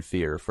genuine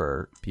fear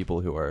for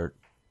people who are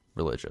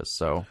religious.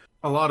 So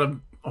A lot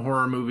of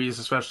horror movies,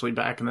 especially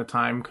back in the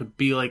time, could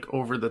be like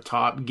over the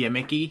top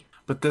gimmicky.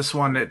 But this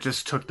one, it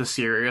just took the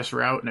serious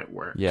route and it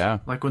worked. Yeah.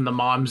 Like when the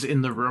mom's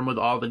in the room with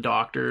all the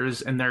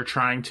doctors and they're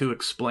trying to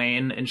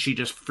explain and she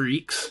just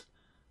freaks.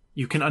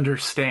 You can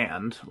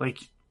understand. Like,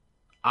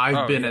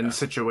 I've been in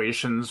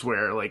situations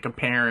where like a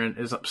parent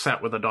is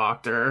upset with a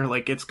doctor.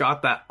 Like, it's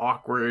got that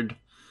awkward,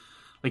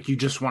 like you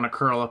just want to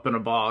curl up in a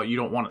ball. You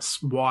don't want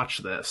to watch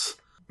this.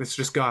 It's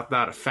just got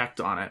that effect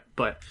on it.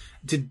 But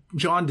did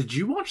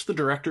you watch the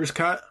director's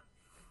cut?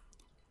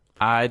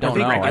 I don't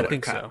know. I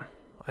think so.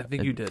 I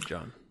think you did,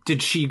 John.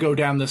 Did she go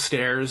down the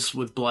stairs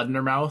with blood in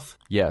her mouth?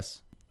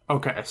 Yes.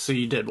 Okay, so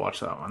you did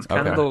watch that one.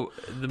 Kind Okay.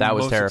 of the That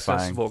was most terrifying.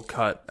 accessible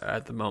cut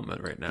at the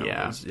moment right now.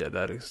 Yeah. Is,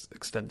 that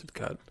extended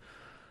cut.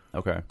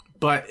 Okay.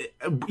 But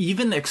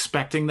even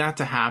expecting that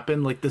to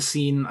happen, like the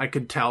scene, I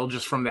could tell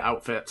just from the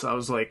outfits. I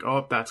was like,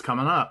 oh, that's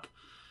coming up.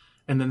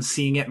 And then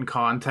seeing it in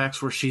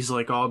context where she's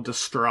like all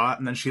distraught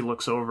and then she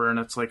looks over and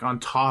it's like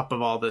on top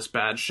of all this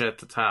bad shit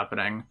that's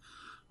happening.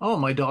 Oh,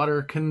 my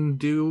daughter can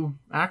do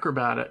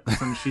acrobatics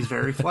and she's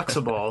very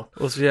flexible.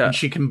 Well, so yeah. And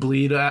she can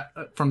bleed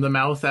from the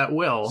mouth at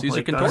will. She's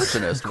a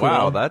contortionist. Cool.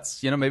 Wow,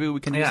 that's, maybe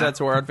we can use that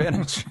to our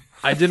advantage.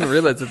 I didn't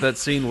realize that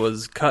scene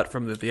was cut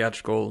from the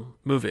theatrical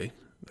movie.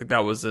 Like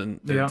that was a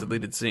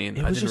deleted scene.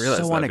 I didn't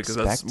realize that because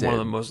that's one of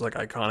the most like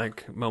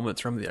iconic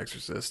moments from The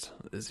Exorcist.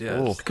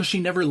 Because she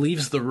never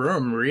leaves the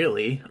room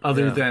really,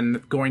 other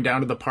than going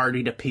down to the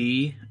party to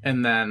pee,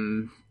 and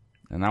that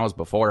was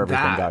before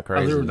everything got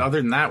crazy.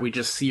 Other than that, we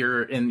just see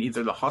her in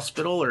either the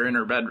hospital or in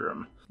her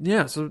bedroom.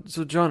 Yeah. So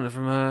John,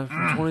 from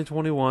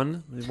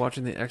 2021,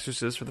 watching The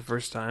Exorcist for the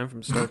first time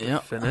from start to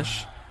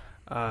finish.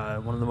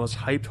 One of the most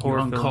hyped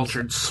horror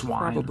films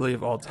swine. Probably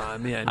of all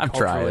time. Yeah, and I'm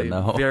trying,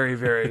 though. Very,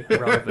 very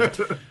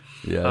relevant.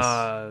 Yes.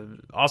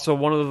 Also,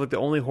 one of the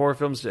only horror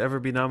films to ever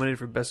be nominated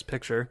for Best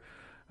Picture,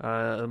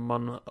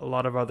 among a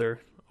lot of other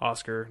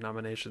Oscar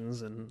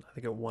nominations, and I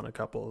think it won a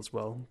couple as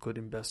well,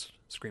 including Best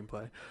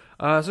Screenplay.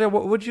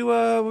 What would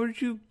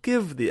you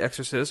give The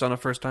Exorcist on a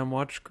first time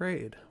watch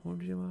grade? What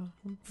would you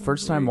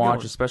first time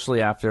watch,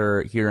 especially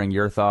after hearing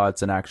your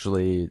thoughts and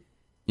actually,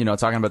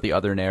 talking about the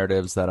other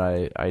narratives that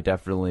I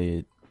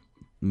definitely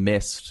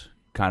missed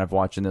kind of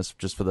watching this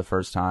just for the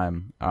first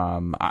time.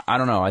 I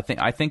don't know. I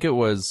think it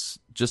was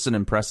just an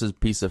impressive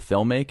piece of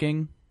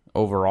filmmaking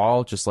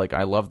overall. Just like,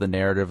 I love the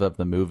narrative of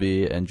the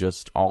movie and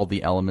just all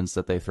the elements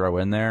that they throw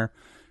in there.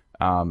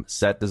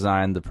 Set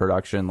design, the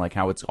production, like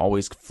how it's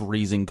always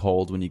freezing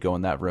cold when you go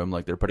in that room.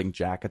 Like they're putting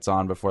jackets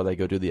on before they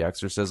go do the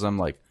exorcism.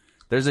 Like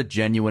there's a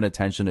genuine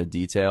attention to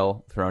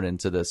detail thrown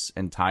into this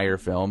entire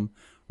film.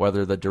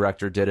 Whether the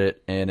director did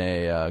it in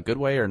a good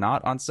way or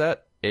not on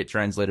set, it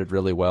translated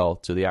really well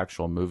to the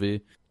actual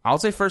movie. I'll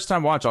say first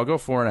time watch, I'll go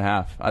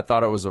 4.5. I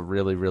thought it was a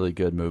really, really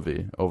good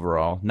movie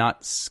overall.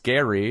 Not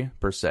scary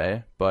per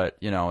se, but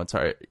it's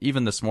hard.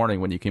 Even this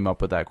morning when you came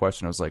up with that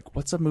question, I was like,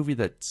 what's a movie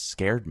that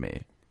scared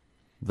me?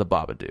 The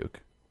Babadook.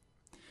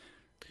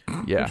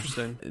 Yeah.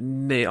 Interesting.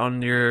 Nate,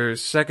 on your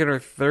second or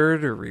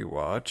third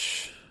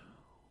rewatch,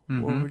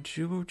 what would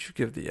you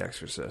give The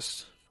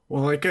Exorcist?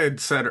 Well, like I had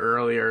said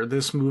earlier,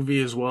 this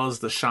movie, as well as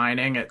The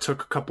Shining, it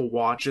took a couple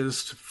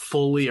watches to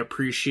fully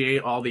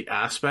appreciate all the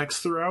aspects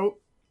throughout.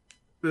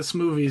 This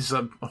movie's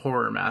a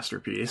horror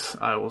masterpiece,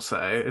 I will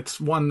say.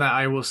 It's one that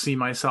I will see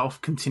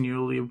myself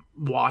continually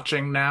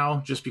watching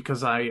now, just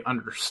because I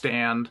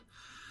understand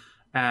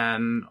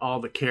and all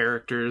the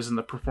characters and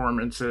the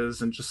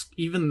performances, and just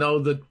even though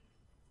the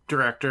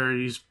director,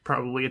 he's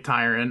probably a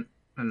tyrant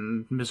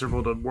and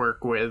miserable to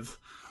work with.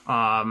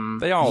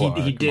 They all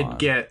he did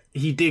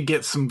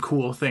get some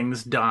cool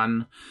things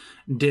done,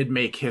 did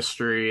make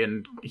history,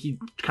 and he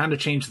kind of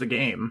changed the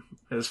game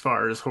as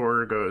far as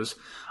horror goes.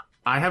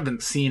 I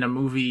haven't seen a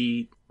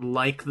movie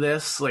like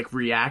this, like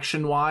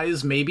reaction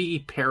wise.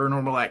 Maybe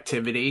Paranormal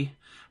Activity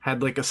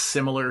had like a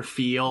similar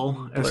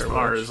feel as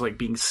far as like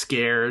being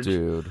scared.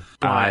 Dude,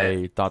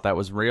 I thought that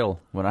was real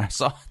when I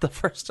saw it the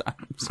first time.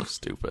 I'm so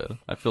stupid.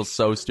 I feel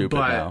so stupid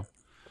now.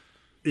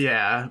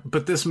 Yeah,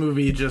 but this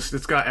movie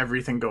it's got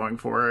everything going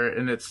for it,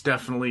 and it's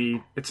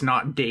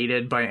not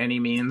dated by any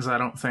means, I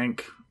don't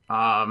think.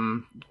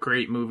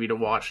 Great movie to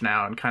watch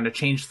now and kind of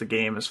changed the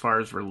game as far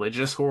as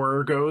religious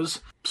horror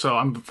goes. So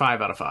I'm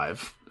 5 out of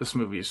 5. This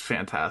movie is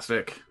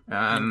fantastic,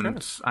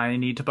 and I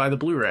need to buy the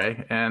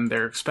Blu-ray, and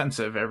they're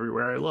expensive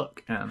everywhere I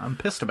look, and I'm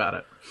pissed about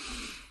it.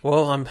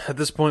 Well, at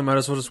this point, might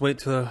as well just wait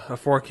till a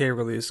 4K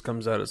release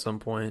comes out at some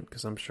point,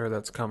 because I'm sure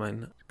that's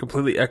coming.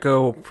 Completely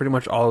echo pretty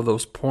much all of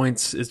those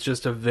points. It's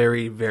just a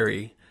very,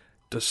 very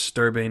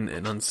disturbing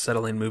and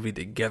unsettling movie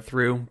to get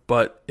through,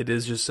 but it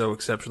is just so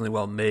exceptionally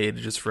well made,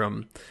 just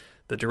from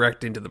the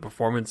directing to the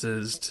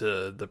performances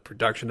to the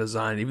production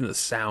design, even the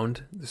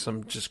sound. There's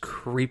some just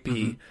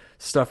creepy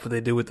stuff that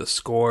they do with the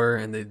score,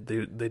 and they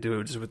do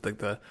it just with like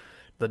the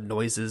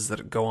noises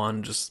that go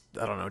on, just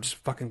I don't know, just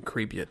fucking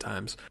creepy at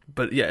times.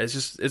 But yeah,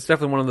 it's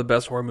definitely one of the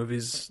best horror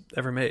movies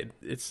ever made.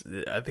 It's,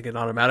 I think, an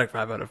automatic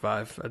 5 out of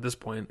 5 at this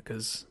point,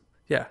 because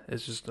yeah,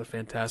 it's just a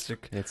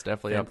fantastic, it's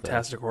definitely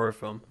fantastic horror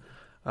film.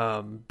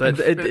 But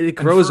it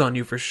grows on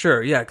you for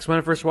sure. Yeah, because when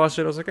I first watched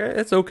it, I was like,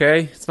 it's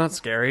okay, it's not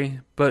scary.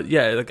 But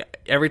yeah,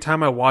 like every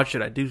time I watch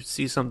it, I do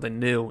see something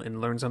new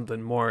and learn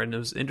something more. And it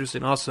was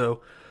interesting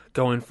also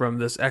going from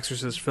this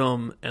Exorcist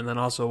film and then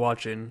also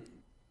watching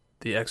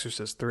The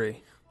Exorcist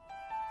 3.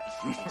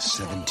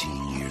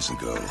 17 years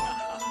ago,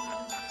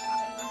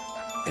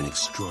 an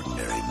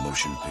extraordinary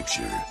motion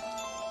picture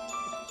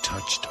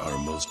touched our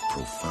most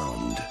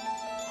profound,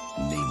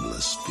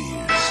 nameless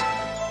fears.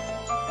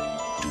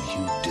 Do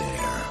you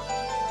dare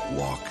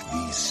walk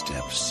these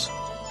steps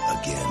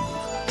again?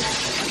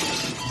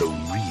 The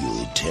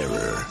real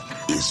terror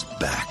is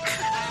back.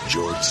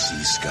 George C.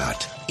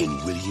 Scott in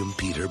William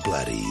Peter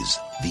Blatty's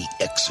The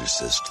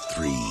Exorcist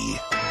 3.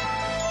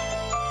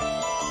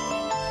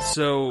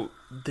 So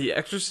The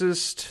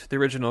Exorcist, the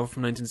original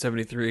from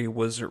 1973,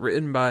 was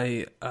written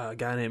by a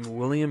guy named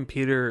William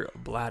Peter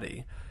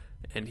Blatty,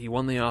 and he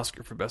won the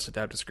Oscar for Best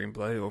Adapted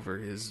Screenplay over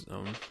his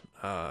own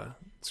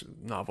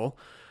novel.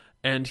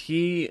 And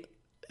he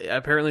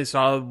apparently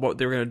saw what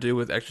they were going to do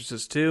with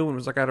Exorcist 2 and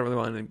was like, I don't really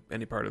want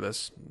any part of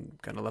this.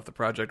 Kind of left the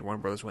project. Warner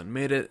Brothers went and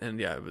made it, and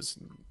yeah, it was,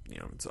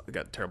 it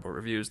got terrible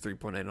reviews,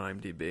 3.8 on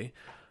IMDb,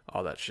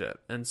 all that shit.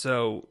 And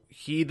so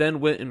he then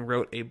went and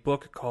wrote a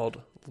book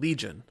called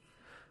Legion,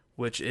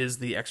 which is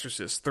The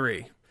Exorcist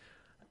 3.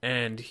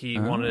 And he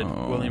wanted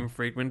William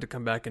Friedkin to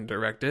come back and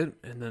direct it.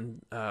 And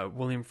then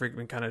William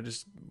Friedkin kind of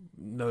just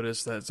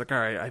noticed that it's like, all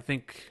right, I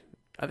think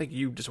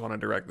you just want to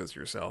direct this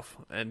yourself.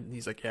 And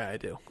he's like, yeah, I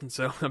do. And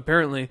so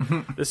apparently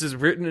this is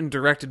written and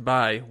directed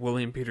by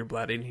William Peter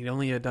Blatty, and he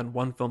only had done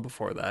one film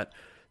before that.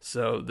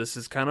 So this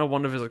is kind of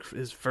one of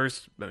his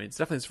first, it's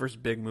definitely his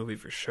first big movie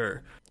for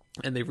sure.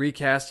 And they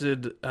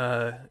recasted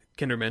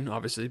Kinderman,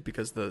 obviously,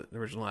 because the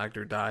original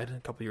actor died a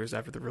couple years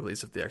after the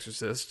release of The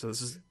Exorcist. So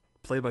this is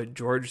played by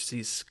George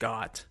C.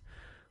 Scott,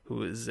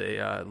 who is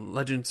a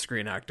legend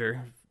screen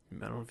actor.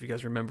 I don't know if you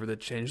guys remember The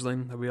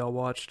Changeling that we all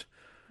watched.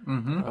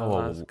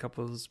 A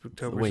couple of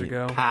Spooktobers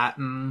ago.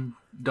 Patton,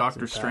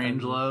 Doctor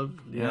Strangelove.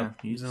 Yeah,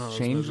 he's in all those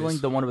Changeling,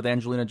 movies. the one with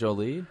Angelina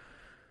Jolie?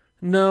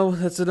 No,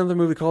 that's another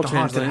movie called The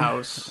Changeling.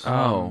 Haunted House.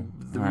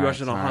 We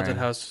watched it on sorry. Haunted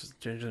House,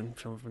 Changeling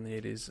film from the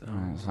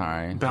 80s.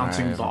 Sorry.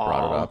 Bouncing I haven't ball.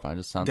 brought it up. I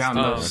just sound Down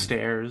stupid. those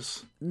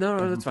stairs.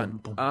 No, that's fine.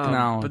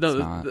 No, but it's no,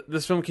 not.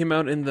 this film came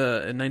out in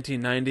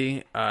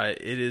 1990.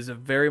 It is a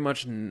very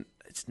much.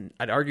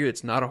 I'd argue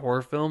it's not a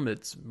horror film.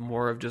 It's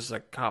more of just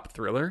a cop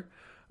thriller.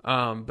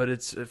 But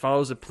it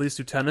follows a police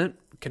lieutenant,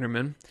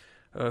 Kinderman,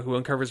 who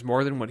uncovers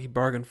more than what he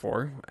bargained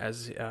for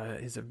as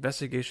his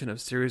investigation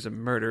of series of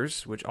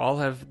murders, which all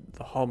have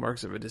the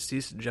hallmarks of a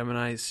deceased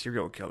Gemini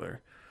serial killer.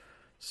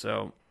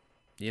 So,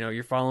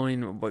 you're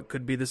following what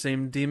could be the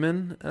same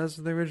demon as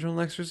the original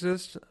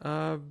Exorcist,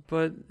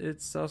 but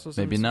it's also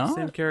Maybe not.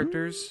 same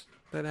characters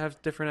that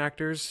have different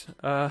actors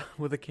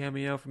with a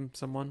cameo from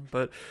someone.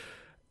 But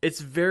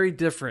it's very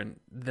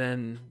different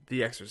than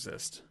The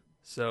Exorcist.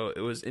 So it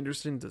was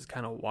interesting to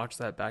kind of watch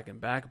that back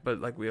and back. But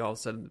like we all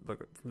said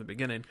from the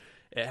beginning,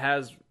 it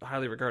has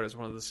highly regarded as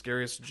one of the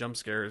scariest jump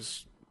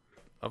scares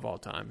of all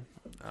time.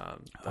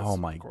 Oh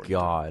my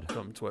God.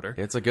 From Twitter.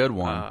 It's a good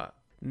one.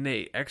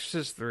 Nate,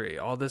 Exorcist 3,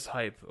 all this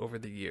hype over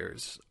the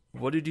years.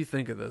 What did you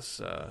think of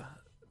this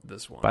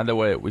one? By the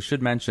way, we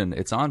should mention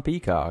it's on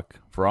Peacock.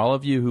 For all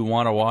of you who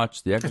want to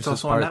watch The It's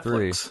Exorcist also on Part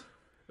 3. Netflix.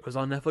 It was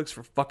on Netflix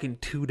for fucking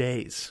 2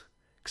 days.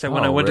 Because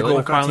when I went really? to go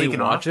It got finally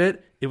taken watch off?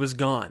 it was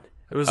gone.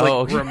 It was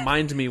okay.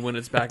 remind me when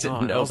it's back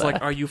on. know I was like,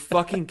 that. are you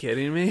fucking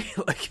kidding me?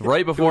 Like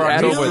Right before it was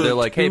October, added they're for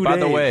like, hey, 2 by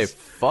the way, days.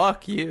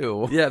 fuck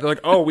you. Yeah, they're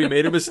like, oh, we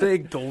made a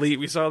mistake. Delete.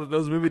 We saw that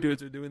those movie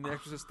dudes are doing The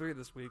Exorcist 3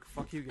 this week.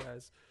 Fuck you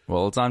guys.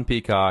 Well, it's on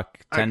Peacock,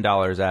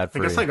 $10 ad I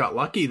free. guess I got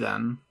lucky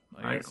then.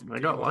 I guess- got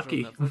did you watch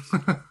lucky. it on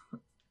Netflix?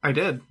 I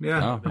did,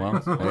 yeah. Oh,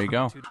 well, there you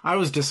go. I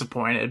was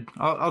disappointed.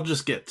 I'll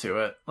just get to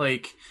it.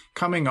 Like,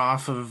 coming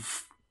off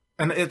of...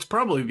 And it's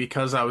probably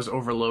because I was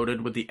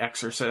overloaded with The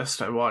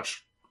Exorcist. I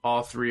watched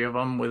all 3 of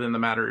them within the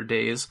matter of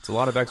days. It's a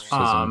lot of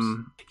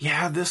exorcisms.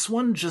 Yeah, this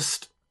one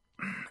just...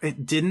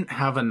 It didn't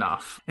have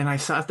enough. And I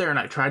sat there and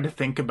I tried to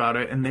think about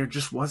it, and there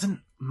just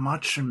wasn't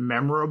much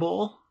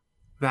memorable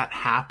that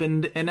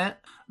happened in it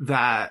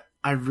that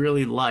I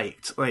really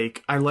liked.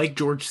 Like, I like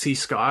George C.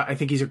 Scott. I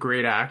think he's a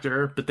great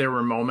actor, but there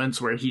were moments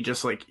where he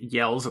just like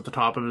yells at the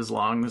top of his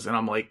lungs, and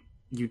I'm like,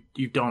 you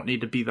don't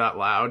need to be that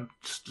loud.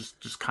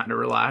 Just kind of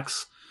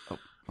relax.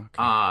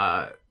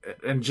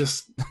 And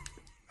just,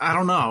 I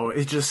don't know.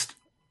 It just,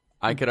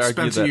 I could argue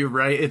Spencer, that you're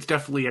right. It's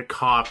definitely a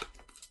cop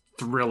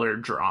thriller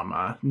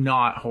drama,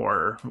 not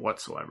horror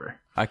whatsoever.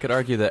 I could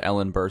argue that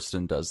Ellen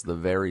Burstyn does the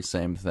very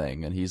same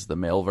thing, and he's the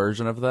male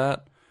version of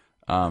that.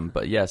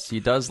 But yes, he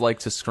does like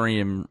to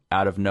scream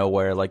out of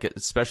nowhere, like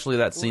especially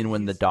that scene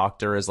when the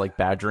doctor is like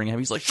badgering him.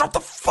 He's like, "Shut the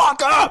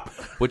fuck up!"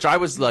 Which I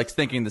was like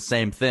thinking the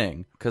same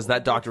thing because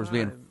that doctor was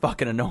being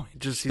fucking annoying.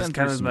 Just Been he's through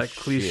kind of some that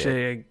shit.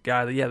 cliche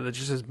guy that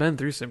just has been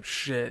through some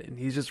shit, and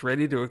he's just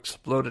ready to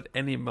explode at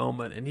any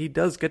moment. And he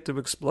does get to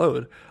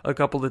explode a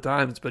couple of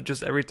times, but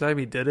just every time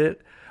he did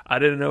it, I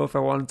didn't know if I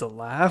wanted to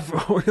laugh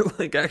or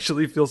like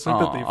actually feel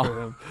sympathy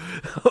for him.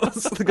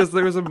 Because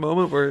there was a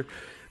moment where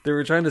they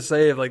were trying to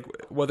say like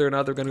whether or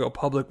not they're going to go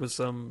public with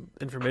some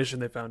information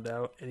they found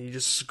out, and he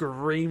just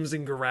screams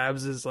and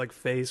grabs his like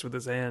face with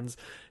his hands.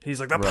 And he's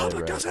like, "The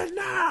public does it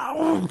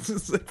now!"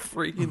 It's like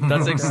freaking.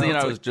 That's the out. scene I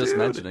It's was like, just dude.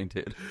 mentioning,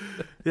 dude.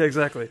 Yeah,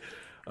 exactly.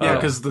 Yeah,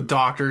 because the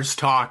doctor's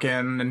talking,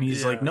 and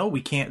he's Yeah. like, "No,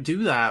 we can't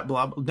do that."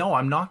 Blah, blah. No,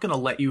 I'm not going to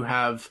let you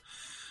have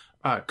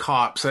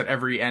cops at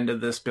every end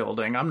of this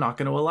building. I'm not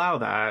going to allow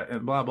that,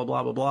 and blah blah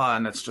blah blah blah.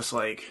 And it's just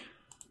like,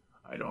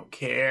 I don't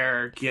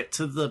care. Get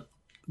to the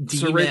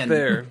demon. So right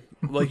there,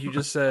 like you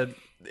just said,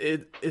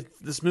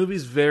 this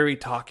movie's very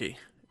talky.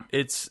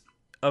 It's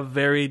a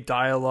very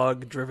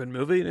dialogue-driven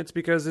movie, and it's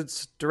because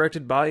it's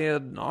directed by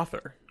an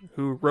author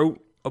who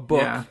wrote a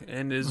book Yeah.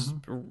 and is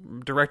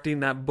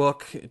directing that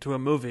book to a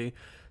movie.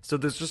 So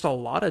there's just a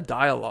lot of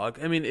dialogue.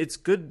 I mean, it's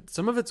good.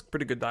 Some of it's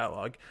pretty good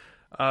dialogue.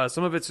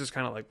 Some of it's just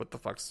kind of like, what the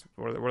fuck's,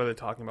 what are they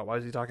talking about? Why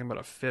is he talking about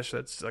a fish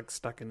that's like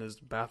stuck in his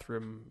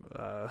bathroom?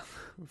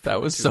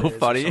 That was so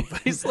funny.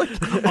 He's like,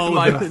 Oh,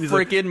 my he's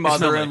freaking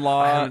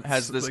mother-in-law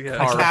has this a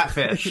carp.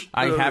 catfish.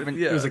 I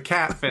haven't. It was a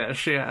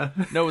catfish. Yeah.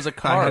 No, it was a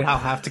carp. I'll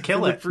have to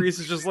kill And the it. priest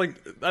is just like,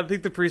 I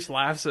think the priest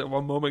laughs at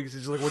one moment because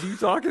he's just like, "What are you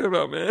talking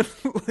about, man?"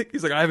 Like,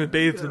 he's like, "I haven't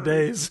bathed in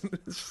days."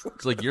 It's just like,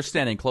 It's like, you're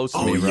standing close to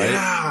Oh me, right?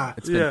 yeah.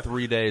 It's been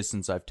 3 days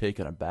since I've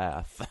taken a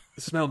bath.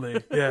 smell me.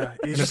 Yeah.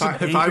 He's If just I-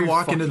 an if I angry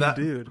walk into fucking that-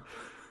 dude.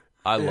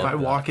 I If love I that.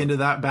 walk into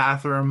that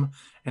bathroom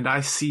and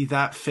I see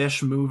that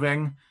fish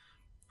moving,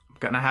 I'm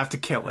gonna have to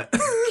kill it.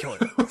 Kill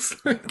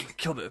it.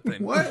 Kill that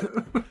thing.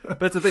 What? But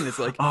that's the thing. It's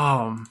like,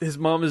 Um, his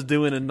mom is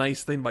doing a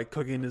nice thing by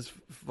cooking his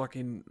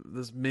fucking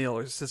this meal,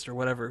 or his sister,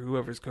 whatever,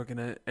 whoever's cooking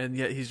it, and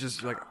yet he's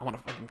just like, I want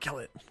to fucking kill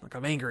it. Like,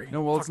 I'm angry.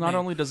 No, well, Fuck it's not me.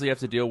 only does he have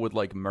to deal with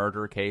like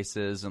murder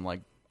cases and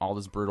like all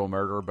this brutal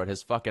murder, but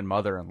his fucking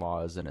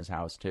mother-in-law is in his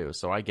house too.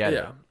 So I get it.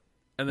 Yeah,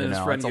 and then You his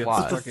know, friend it's a gets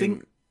lot. But the fucking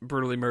thing-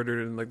 brutally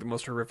murdered in like the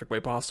most horrific way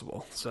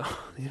possible. So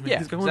I mean, Yeah,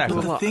 he's going exactly. through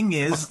a the lot. thing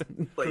is,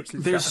 like, Pussy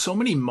there's fat. so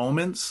many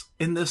moments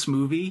in this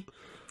movie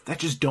that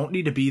just don't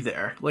need to be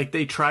there. Like,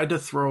 they tried to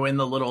throw in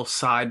the little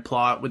side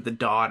plot with the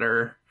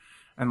daughter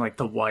and like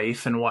the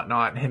wife and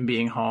whatnot, him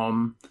being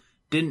home.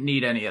 Didn't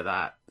need any of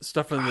that.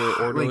 Stuff in the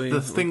orderly,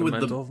 the thing with the-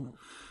 mental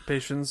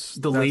patients,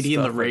 the that lady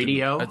in the stuff I didn't-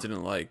 radio. I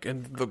didn't like,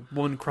 and the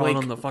one crawling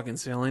Like, on the fucking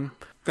ceiling.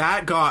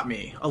 That got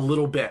me a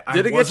little bit. Did I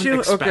it get wasn't you?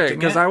 Okay, expecting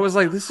because it. I was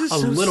like, this is A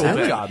so little sad.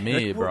 bit. That got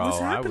me, Like, bro. What's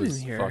I happening was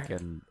here?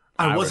 fucking.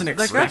 I wasn't That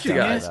got expecting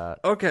you it. guys. that.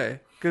 Okay,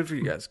 good for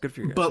you guys. Good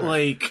for you guys. But All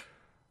right. like, I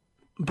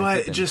but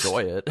didn't just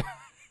enjoy it.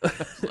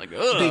 Like,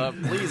 ugh,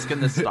 please, can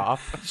this stop?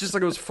 it's just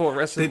like it was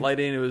fluorescent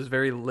lighting. It was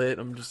very lit.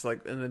 I'm just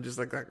like, and then just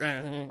like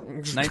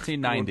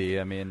 1990.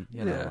 I mean,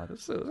 you know. Yeah,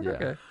 so it was yeah.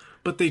 okay.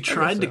 but they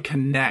tried to so.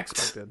 connect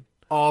Expected.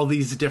 all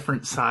these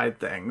different side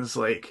things,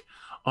 like,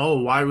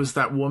 oh, why was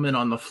that woman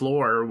on the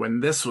floor when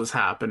this was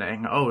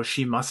happening? Oh,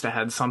 she must have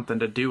had something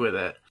to do with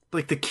it.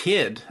 Like the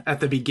kid at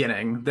the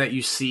beginning that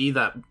you see,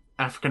 that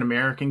African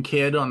American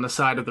kid on the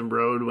side of the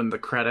road when the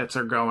credits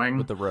are going.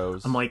 With the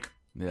rose. I'm like,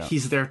 Yeah.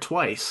 he's there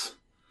twice.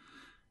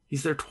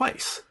 He's there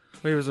twice.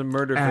 He was a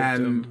murder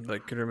And- victim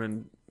that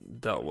Kitterman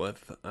dealt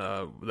with.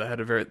 That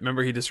had a very.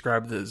 Remember, he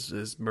described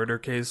his murder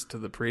case to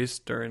the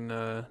priest during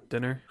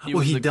dinner. Well,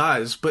 he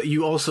does, but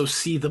you also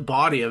see the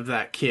body of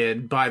that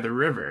kid by the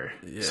river.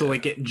 So, Yeah.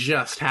 like, it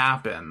just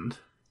happened.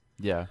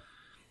 Yeah.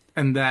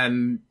 And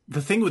then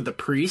the thing with the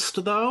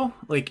priest, though,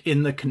 like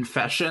in the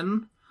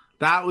confession,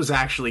 that was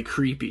actually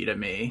creepy to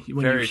me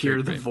when Very you hear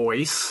creepy. the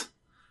voice.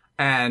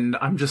 And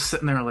I'm just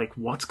sitting there like,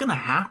 what's going to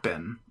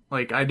happen?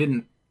 Like, I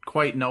didn't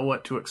quite know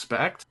what to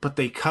expect, but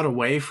they cut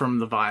away from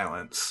the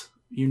violence.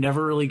 You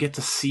never really get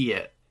to see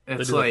it. They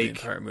It's do that the like,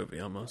 entire movie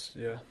almost.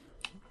 Yeah.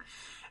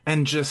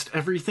 and just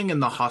everything in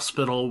the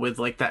hospital with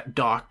like that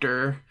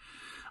doctor.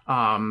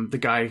 The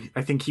guy,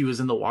 I think he was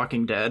in The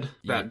Walking Dead,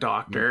 that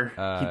doctor.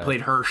 He played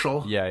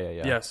Herschel. Yeah.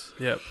 Yes.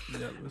 Yep.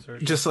 It was her.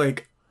 Just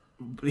like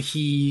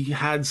he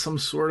had some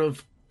sort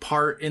of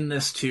part in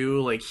this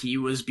too, like he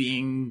was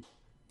being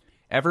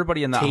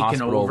Everybody in that Taken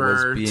hospital was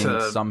over being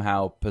to-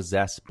 somehow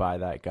possessed by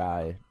that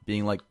guy,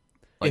 being like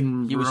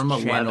In he was room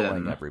channeling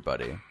 11.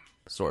 everybody,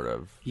 sort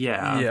of.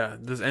 Yeah,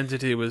 this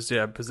entity was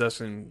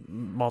possessing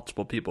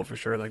multiple people for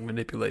sure, like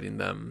manipulating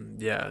them.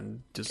 Yeah,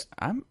 and just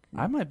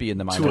I might be in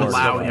the minority.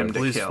 allow of him that. to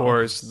police kill.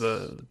 force,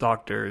 the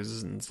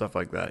doctors, and stuff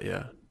like that.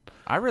 Yeah,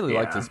 I really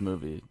liked Yeah. this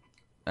movie,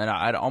 and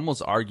I'd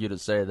almost argue to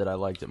say that I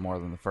liked it more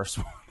than the first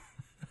one.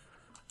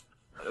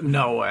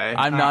 no way.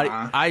 I'm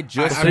not. I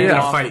just. I'm came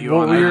gonna off- fight you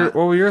what on were your that.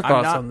 what were your I'm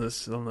thoughts not-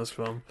 on this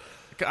film?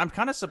 I'm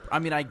kind of. I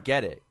mean, I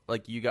get it.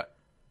 Like you got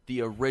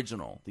the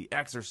original, The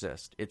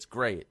Exorcist. It's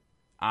great.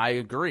 I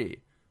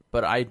agree,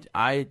 but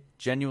I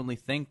genuinely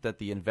think that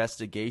the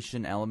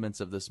investigation elements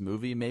of this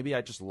movie, maybe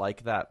I just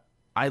like that.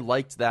 I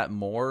liked that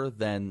more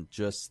than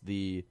just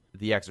the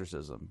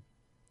exorcism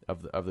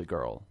of the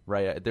girl.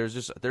 Right? There's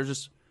just.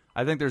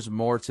 I think there's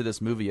more to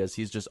this movie as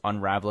he's just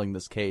unraveling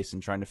this case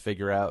and trying to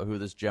figure out who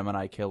this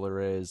Gemini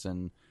killer is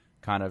and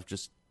kind of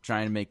just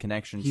trying to make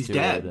connections He's to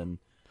dead. it and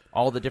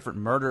all the different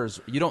murders.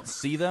 You don't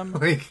see them,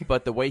 Like-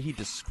 but the way he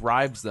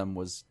describes them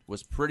was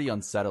pretty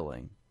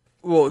unsettling.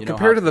 Well, You know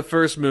compared how- to the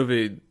first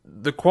movie,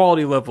 the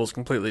quality level is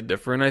completely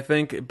different, I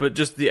think. But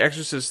just The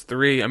Exorcist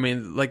 3, I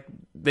mean, like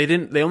they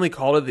only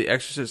called it The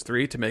Exorcist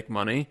 3 to make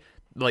money.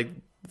 Like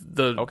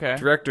the Okay.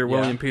 director Yeah.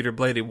 William Peter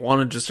Blatty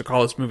wanted just to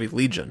call this movie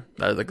Legion.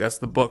 That's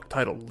the book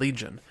titled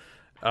Legion.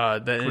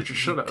 Then Which it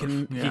should have,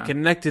 He yeah.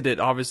 connected it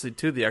obviously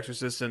to The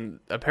Exorcist, and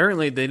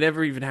apparently they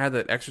never even had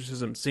that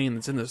exorcism scene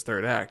that's in this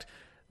third act.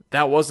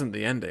 That wasn't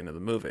the ending of the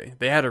movie.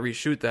 They had to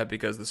reshoot that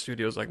because the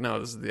studio was like, no,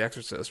 this is The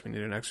Exorcist. We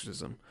need an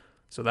exorcism.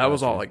 So that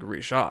was all like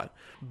reshot.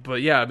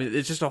 But yeah, I mean,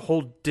 it's just a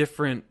whole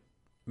different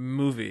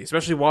movie,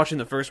 especially watching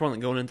the first one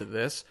and going into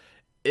this.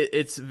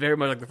 It's very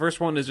much like the first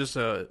one is just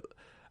a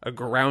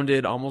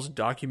grounded, almost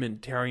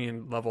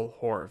documentarian level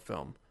horror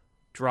film.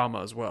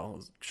 Drama as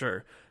well,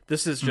 sure.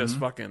 This is just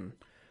fucking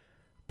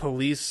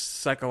police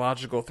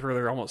psychological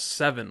thriller, almost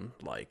Seven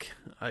like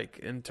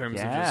in terms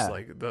of just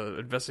like the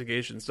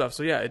investigation stuff.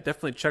 So yeah, it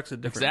definitely checks a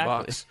different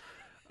box.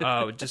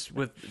 Just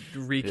with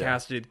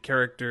recasted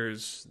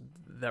characters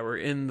that were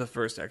in the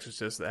first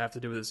Exorcist that have to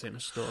do with the same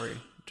story.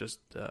 Just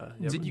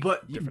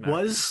but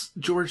was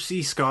George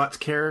C. Scott's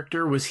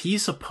character, was he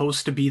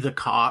supposed to be the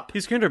cop?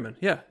 He's Kinderman.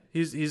 Yeah,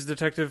 he's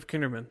Detective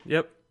Kinderman.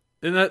 Yep.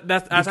 And I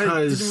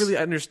didn't really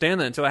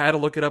understand that until I had to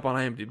look it up on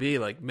IMDb,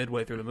 like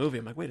midway through the movie.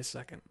 I'm like, wait a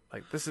second,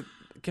 like this is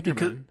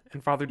Kinderman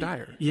and Father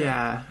Dyer.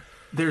 Yeah,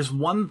 there's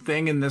one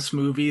thing in this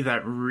movie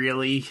that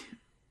really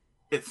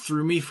it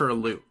threw me for a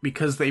loop,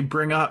 because they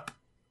bring up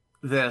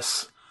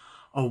this.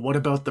 Oh, what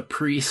about the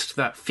priest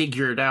that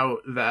figured out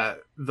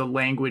that the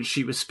language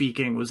she was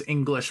speaking was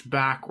English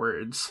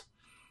backwards?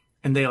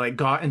 And they like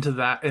got into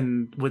that,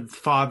 and with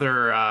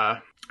Father,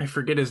 I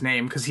forget his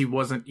name because he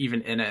wasn't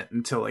even in it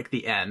until like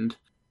the end.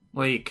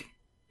 Like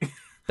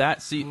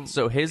that. See,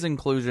 so his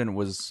inclusion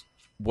was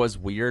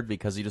weird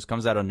because he just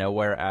comes out of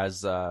nowhere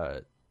as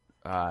the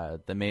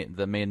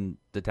main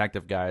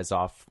detective guy is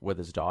off with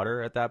his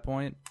daughter at that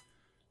point.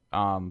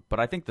 But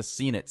I think the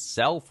scene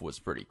itself was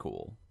pretty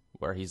cool,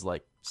 where he's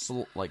like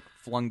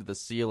flung to the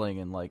ceiling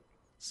and like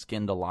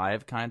skinned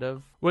alive, kind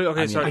of. Wait,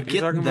 okay, sorry. I get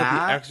You're talking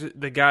that.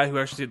 about the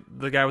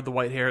guy with the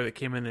white hair that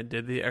came in and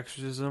did the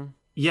exorcism?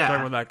 Yeah.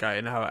 Talking about that guy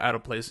and how out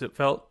of place it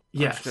felt?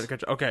 Yes.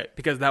 Okay,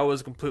 because that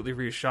was completely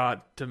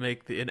reshot to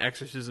make an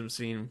exorcism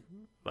scene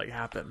like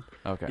happen.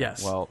 Okay.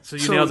 Yes. Well, so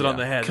you nailed it on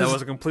the head. That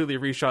was a completely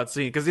reshot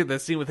scene. Because the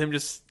scene with him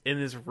just in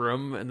his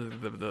room and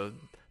the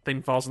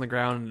thing falls on the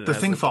ground. And the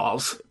thing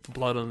falls.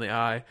 Blood on the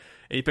eye.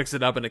 And he picks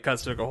it up and it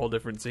cuts to like a whole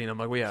different scene. I'm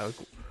like, well, yeah,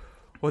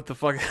 what the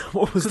fuck?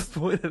 What was the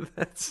point of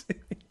that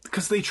scene?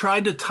 Because they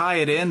tried to tie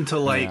it into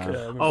like,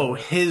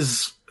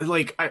 his,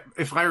 like,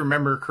 if I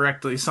remember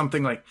correctly,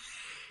 something like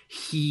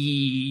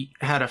he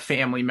had a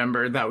family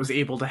member that was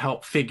able to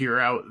help figure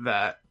out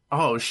that,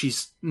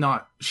 she's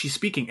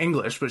speaking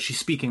English, but she's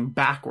speaking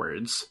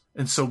backwards.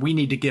 And so we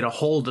need to get a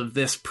hold of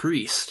this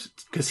priest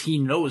because he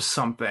knows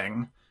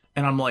something.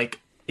 And I'm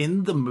like,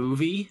 in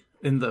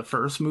the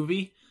first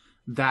movie,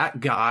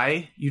 that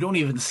guy, you don't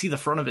even see the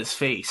front of his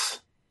face.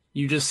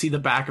 You just see the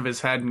back of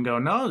his head and go,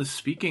 no, he's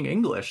speaking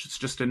English. It's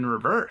just in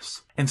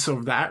reverse. And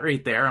so that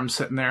right there, I'm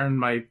sitting there and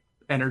my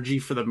energy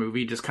for the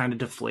movie just kind of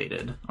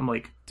deflated. I'm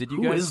like,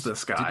 who is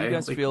this guy? Did you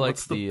guys feel like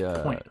what's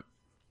the point?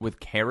 With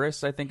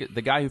Karras, I think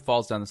the guy who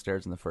falls down the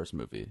stairs in the first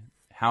movie,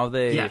 how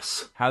they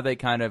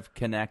kind of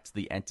connect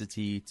the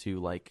entity to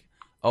like,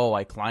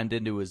 I climbed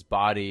into his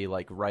body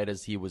like right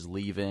as he was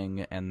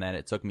leaving, and then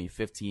it took me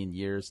 15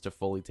 years to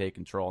fully take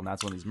control, and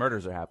that's when these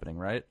murders are happening,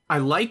 right? I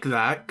like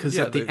that because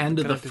at the end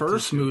of the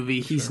first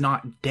movie, he's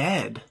not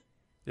dead.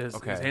 Yes,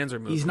 his hands are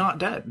moving. He's not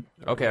dead.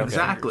 Okay.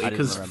 Exactly,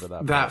 because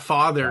that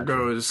father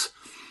goes,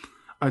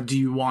 do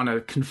you want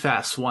to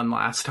confess one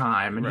last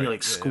time? And he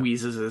like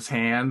squeezes his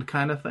hand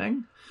kind of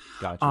thing.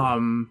 Gotcha.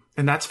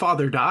 And that's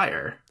Father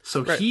Dyer.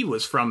 So he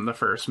was from the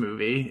first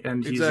movie,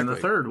 and he's in the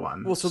third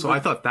one. Well, so I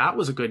thought that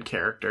was a good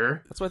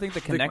character. That's why I think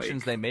the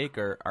connections they make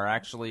are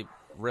actually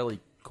really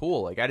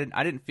cool. Like I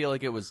didn't feel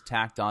like it was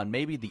tacked on.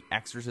 Maybe the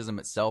exorcism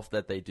itself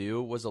that they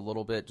do was a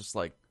little bit just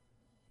like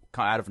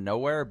out of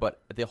nowhere,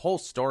 but the whole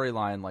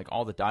storyline, like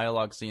all the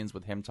dialogue scenes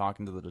with him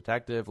talking to the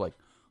detective, like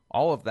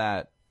all of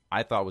that,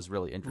 I thought was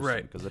really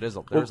interesting because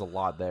there's a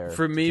lot there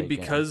for me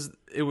because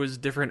it was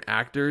different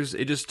actors.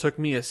 It just took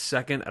me a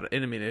second, and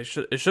I mean it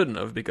shouldn't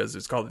have because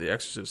it's called The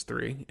Exorcist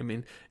 3. I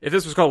mean, if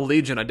this was called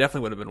Legion, I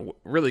definitely would have been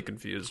really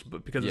confused,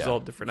 but because it's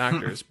all different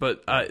actors.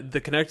 But the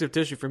connective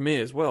tissue for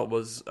me as well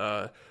was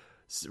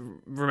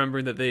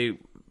remembering that they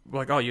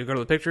were like, you go to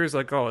the pictures,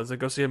 like, let's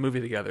go see a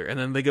movie together, and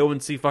then they go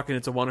and see fucking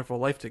It's a Wonderful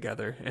Life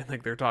together, and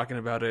like they're talking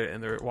about it,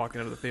 and they're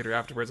walking out of the theater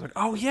afterwards, like,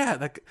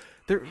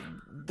 they're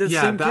the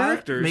same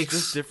characters,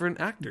 just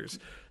different actors.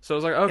 So I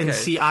was like, okay. And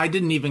see, I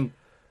didn't even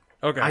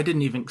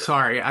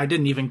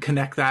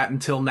connect that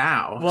until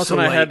now. Well, that's when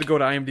I had to go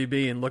to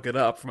IMDb and look it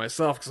up for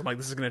myself because I'm like,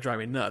 this is going to drive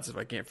me nuts if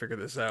I can't figure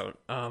this out.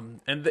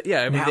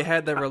 They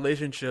had that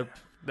relationship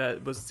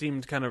that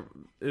seemed kind of,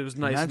 it was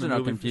nice. Imagine in the how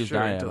movie confused for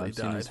sure I am. until I've he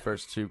seen died. these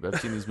first two.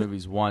 I've seen these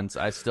movies once.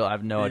 I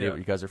have no idea what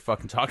you guys are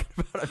fucking talking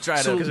about. I'm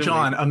trying so, to.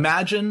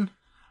 John,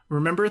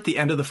 remember at the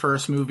end of the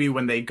first movie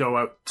when they go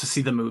out to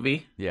see the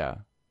movie? Yeah.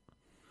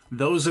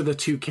 Those are the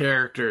two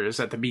characters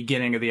at the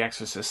beginning of The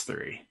Exorcist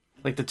 3.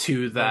 Like the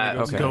two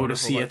that go to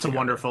see It's a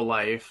Wonderful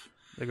Life.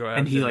 They go out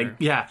and he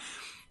dinner.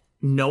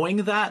 Knowing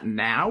that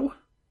now,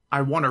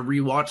 I want to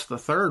rewatch the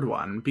third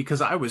one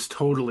because I was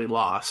totally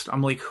lost.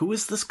 I'm like, who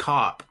is this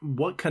cop?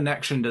 What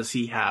connection does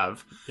he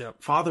have? Yep.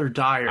 Father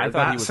Dyer, I thought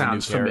that he was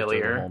sounds a new character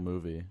familiar. The whole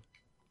movie.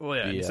 Well,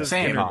 yeah, it's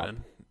same Kinderman.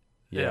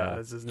 Yeah, Yeah,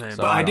 that's his name. So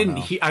But I don't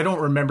know. I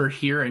don't remember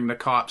hearing the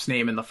cop's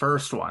name in the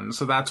first one,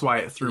 so that's why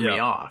it threw me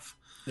off.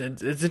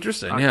 It's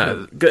interesting,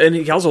 yeah. And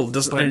he also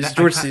doesn't. But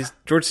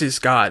George C.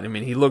 Scott. I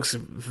mean, he looks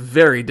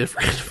very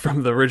different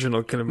from the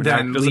original Kinderman.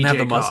 Than Doesn't Lee have J.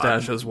 the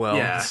mustache Cobb. as well.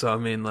 Yeah. So I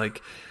mean,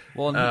 like,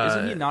 Well, and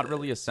isn't he not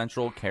really a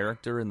central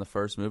character in the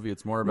first movie?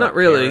 It's more about not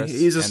really. Paris,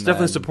 He's and definitely a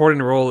then-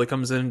 supporting role. He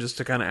comes in just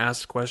to kind of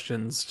ask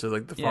questions to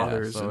like the Yeah,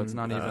 fathers. so and, it's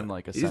not even,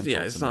 like, essential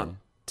Yeah, it's to not me.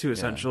 too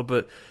essential,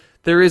 but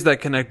there is that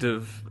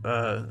connective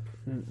to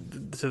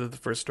the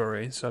first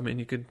story. So I mean,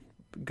 you could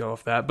go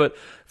off that. But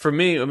for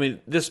me, I mean,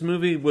 this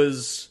movie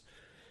was.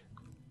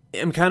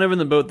 I'm kind of in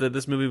the boat that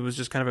this movie was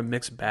just kind of a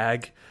mixed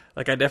bag.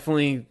 Like I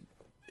definitely,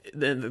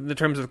 in the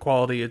terms of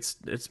quality, it's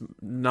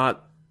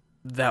not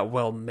that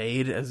well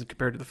made as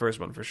compared to the first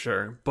one for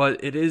sure.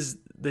 But it is.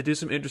 They do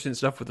some interesting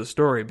stuff with the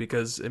story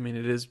because I mean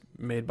it is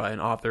made by an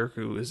author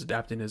who is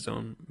adapting his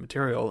own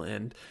material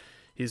and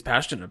he's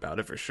passionate about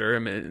it for sure. I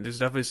mean there's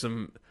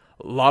definitely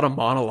a lot of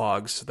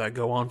monologues that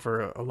go on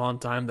for a long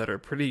time that are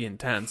pretty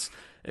intense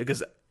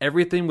because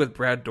everything with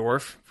Brad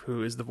Dourif,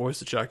 who is the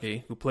voice of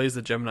Chucky, who plays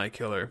the Gemini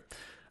killer.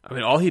 I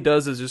mean, all he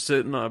does is just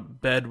sit in a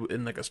bed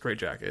in like a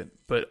straitjacket,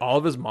 but all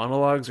of his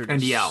monologues are And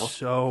just yell.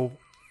 so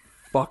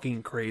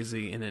fucking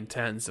crazy and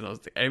intense. And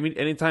I mean,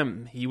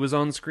 anytime he was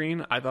on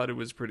screen, I thought it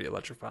was pretty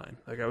electrifying.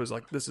 Like I was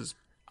like,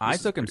 I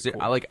took him. pretty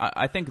cool.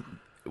 I think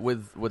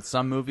with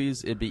some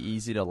movies it'd be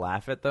easy to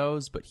laugh at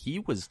those, but he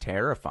was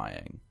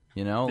terrifying.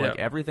 You know, like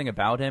Yeah. everything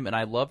about him, and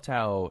I loved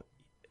how,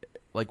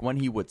 like when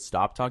he would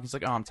stop talking, he's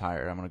like, "Oh, I'm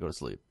tired. I'm gonna go to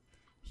sleep."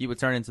 He would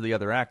turn into the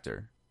other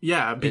actor.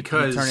 Yeah,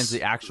 because turn into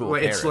the actual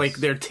it's Paris. like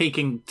they're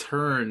taking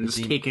turns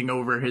taking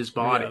over his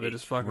body. Yeah, they're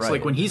just fucking It's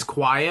like when he's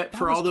quiet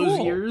for was all those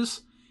cool.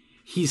 years,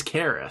 he's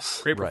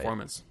Karis. great Right.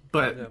 performance.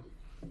 But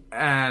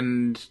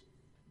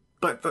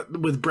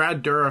with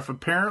Brad Dourif,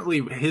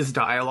 apparently his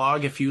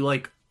dialogue, if you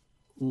like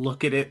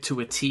look at it to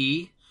a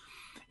T,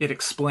 it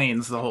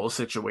explains the whole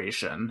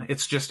situation.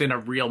 It's just in a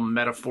real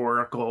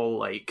metaphorical,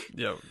 like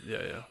Yeah.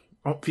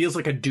 it feels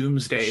like a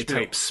doomsday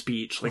type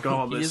speech. Like,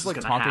 oh, He this is like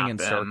gonna talking in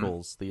happen.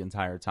 circles the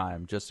entire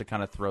time, just to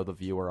kind of throw the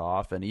viewer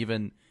off, and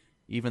even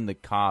the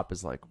cop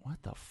is like,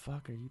 "What the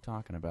fuck are you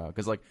talking about?"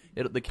 Because like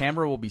the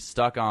camera will be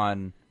stuck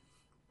on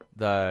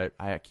I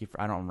can't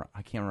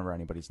remember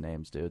anybody's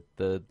names, dude.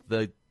 The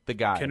guy, the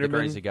Kinderman,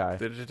 crazy guy.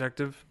 the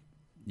detective.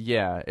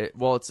 Yeah,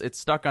 it's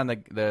stuck on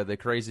the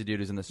crazy dude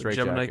who's in the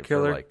straitjacket. Gemini for,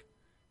 killer? like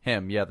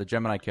him, yeah, the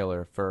Gemini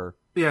killer for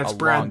Yeah, it's a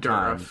Brad long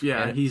time. Dourif.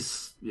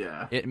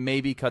 Yeah, And it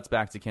maybe cuts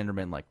back to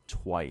Kinderman like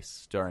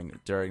twice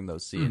during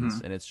those scenes,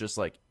 Mm-hmm. and it's just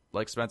like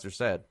Spencer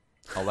said,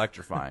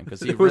 electrifying because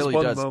he There was really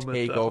one does moment,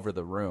 take though. over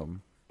the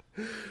room.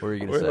 What are you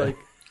gonna Where say? like,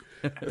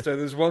 so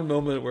there's one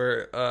moment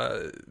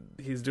where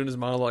he's doing his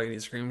monologue and he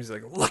screams, he's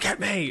like, "Look at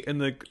me!" And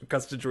the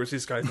cuts to George C.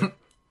 Sky.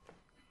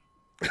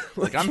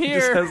 Like I'm he here.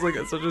 just has like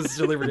such a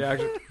silly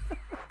reaction.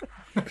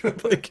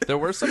 Like, There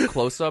were some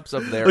close-ups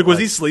of their like was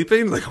he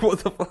sleeping? Like what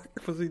the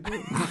fuck was he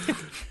doing?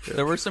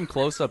 There were some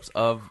close-ups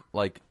of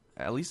like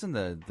at least in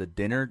the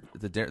dinner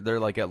they're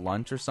like at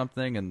lunch or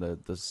something, and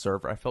the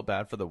server. I felt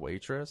bad for the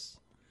waitress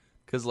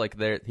because like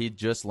he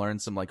just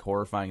learned some like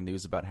horrifying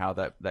news about how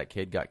that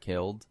kid got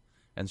killed,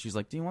 and she's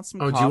like, "Do you want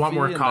some? Oh, coffee?" do you want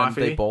more And then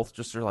coffee? they both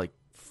just are like,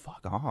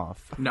 "Fuck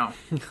off." No.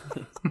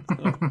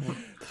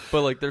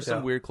 But like, there's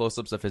some weird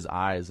close-ups of his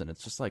eyes, and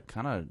it's just like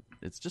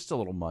it's just a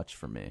little much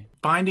for me.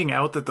 Finding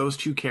out that those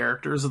two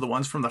characters are the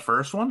ones from the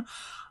first one,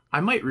 I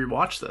might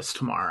rewatch this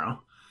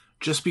tomorrow.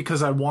 Just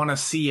because I want to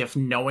see if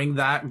knowing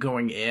that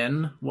going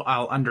in,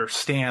 I'll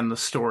understand the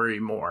story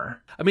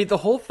more. I mean, the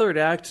whole third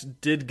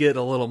act did get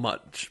a little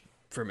much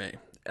for me.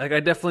 Like,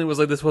 I definitely was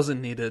like, this wasn't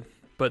needed,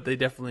 but they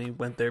definitely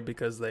went there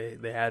because they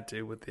had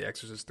to with The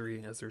Exorcist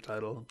 3 as their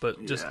title.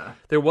 But just, Yeah.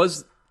 there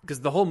was,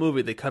 because the whole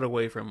movie, they cut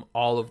away from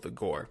all of the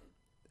gore.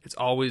 It's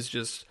always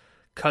just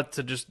cut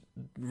to just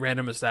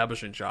random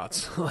establishing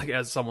shots, like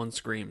as someone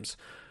screams.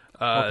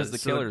 Because the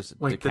so- killer's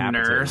like the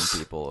decapitating nurse.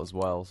 people as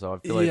well, so I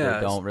feel like Yeah,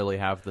 they don't really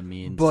have the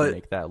means but- to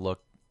make that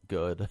look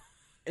good.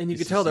 And you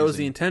He's could tell just that was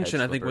the using intention,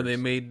 head I think, when they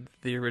flippers. made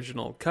the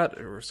original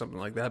cut or something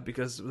like that,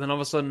 because then all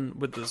of a sudden,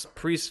 with this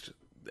priest,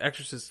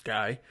 exorcist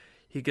guy,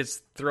 he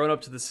gets thrown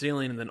up to the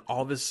ceiling, and then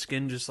all of his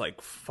skin just,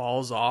 like,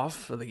 falls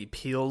off, like he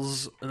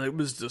peels, and it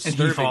was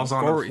disturbing, falls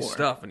on the gory floor.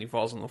 stuff, and he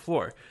falls on the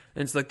floor.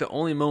 And it's, like, the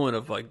only moment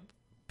of, like,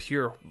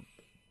 pure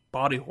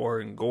body horror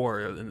and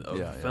gore of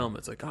the film.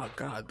 It's like, oh,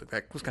 God,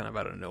 that was kind of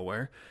out of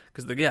nowhere.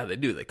 Because, they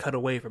do. They cut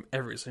away from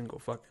every single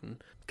fucking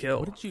kill.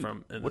 What did you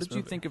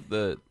movie. think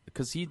of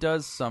because he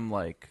does some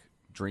like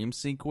dream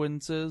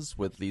sequences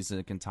with these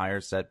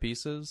entire set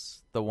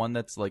pieces. The one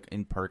that's like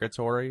in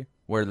purgatory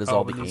where there's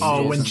all the angels.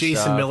 Oh, when and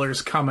Jason stuff.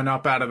 Miller's coming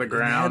up out of the They had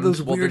ground.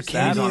 those Well, weird there's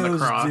that on the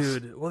cameos, cross.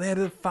 dude. Well, they had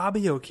a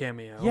Fabio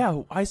cameo.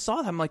 Yeah, I saw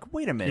that. I'm like,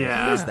 wait a minute,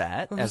 Yeah. who is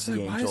that I was as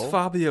the like, why angel? is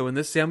Fabio in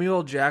this? Samuel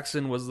L.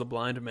 Jackson was the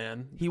blind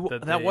man.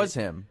 That was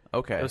him.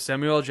 Okay. It was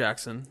Samuel L.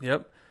 Jackson.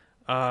 Yep.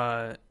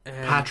 And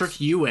Patrick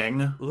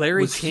Ewing.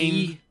 Larry was King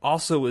he-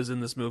 also was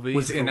in this movie.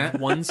 was in for it?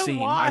 one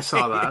scene. I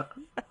saw that.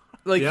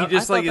 Like Yeah. he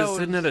just I like thought is that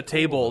sitting was at a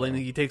table cool, and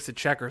he takes a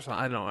check or something.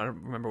 I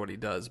don't remember what he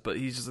does, but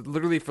he's just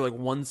literally for like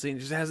one scene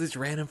just has these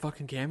random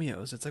fucking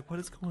cameos. It's like, what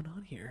is going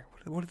on here?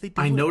 What are they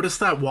doing? I noticed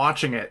that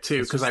watching it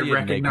too It's because just I the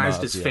enigma recognized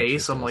of his the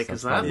face. I'm Exorcist. like, That's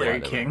is that probably Larry why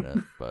they King? wrote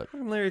it, but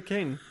Larry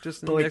King.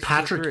 Just in But like Exorcist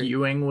Patrick 3.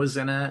 Ewing was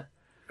in it.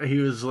 He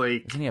was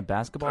like isn't he a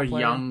basketball a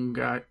player? young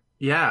guy.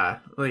 Yeah,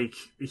 like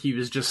he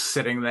was just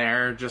sitting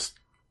there, just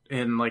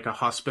in like a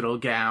hospital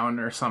gown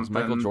or something.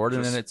 Michael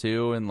Jordan in it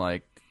too, and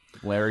like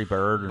Larry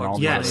Bird and all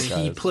the other Yes,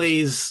 guys.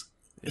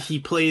 he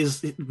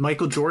plays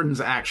Michael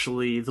Jordan's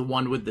actually the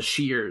one with the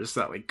shears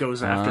that like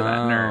goes after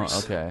that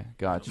nurse. Okay,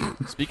 gotcha.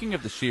 Speaking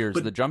of the shears,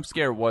 the jump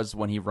scare was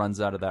when he runs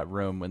out of that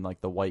room in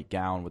like the white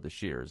gown with the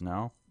shears.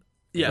 No.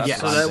 Yeah, Yes.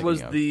 so I'm that was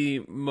thinking of.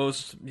 the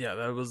most. Yeah,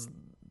 that was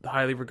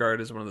highly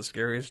regarded as one of the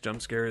scariest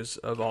jump scares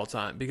of all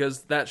time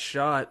because that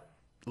shot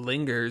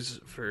lingers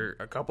for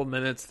a couple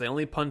minutes. They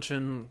only punch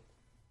in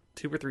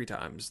 2 or 3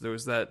 times. There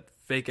was that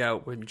fake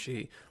out when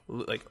she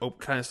like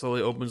kind of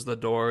slowly opens the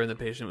door and the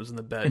patient was in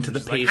the bed Into the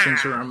she's like,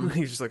 patient's room.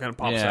 he just like kind of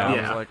pops Yeah, out.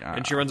 I was like,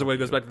 And she runs away,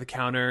 goes back to the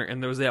counter,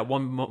 and there was that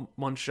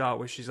one shot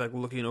where she's like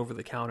looking over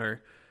the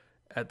counter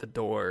at the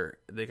door.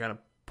 They kind of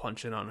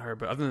punch in on her,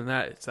 but other than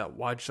that, it's that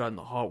wide shot in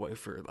the hallway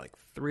for like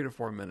 3 to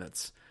 4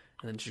 minutes,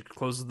 and then she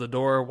closes the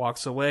door,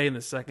 walks away, and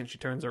the second she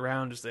turns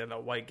around, just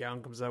that white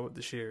gown comes out with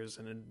the shears,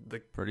 and then the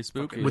Pretty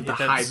spooky. With the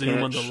that high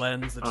zoom on pitch. the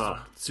lens that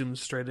just zooms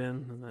straight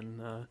in, and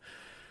then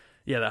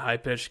the high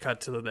pitch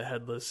cut to the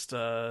headless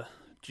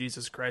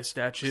Jesus Christ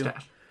statue.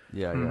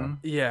 Yeah.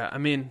 Yeah, I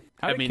mean,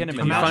 How did did Kinnaman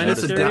you not find it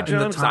notice scary, that in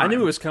the John? 'Cause I knew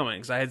time? it was coming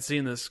because I had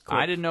seen this clip.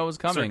 I didn't know it was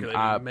coming,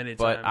 circulating many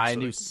but times, I so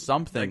knew that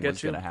something was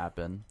gets you? going to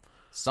happen.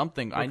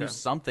 I knew Okay.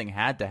 something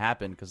had to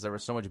happen because there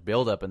was so much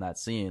buildup in that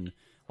scene.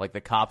 Like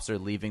the cops are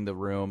leaving the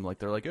room, like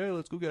they're like, "Hey,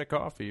 let's go get a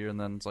coffee," and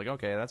then it's like,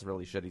 "Okay, that's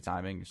really shitty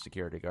timing, your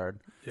security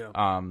guard."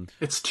 Yeah.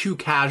 It's too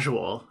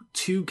casual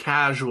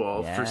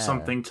Yeah. for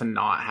something to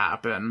not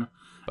happen.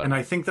 And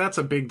I think that's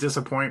a big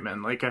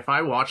disappointment. Like if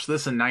I watched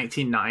this in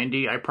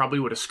 1990, I probably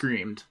would have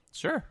screamed.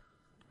 Sure.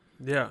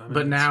 Yeah. I mean,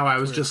 But now I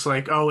it's was weird. just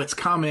like, "Oh, it's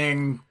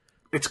coming."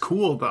 It's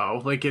cool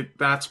though. Like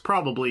that's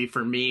probably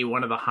for me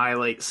one of the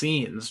highlight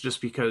scenes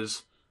just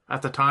because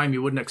at the time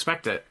you wouldn't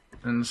expect it.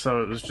 And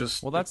so it was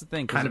just Well, that's the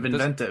thing. 'Cause kind of this-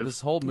 inventive.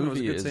 This whole it was a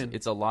movie good is scene.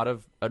 it's a lot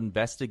of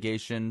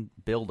investigation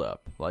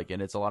buildup, like,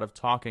 and it's a lot of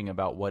talking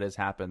about what has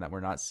happened that we're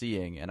not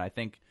seeing. And I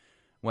think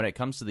when it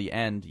comes to the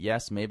end,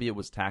 yes, maybe it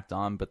was tacked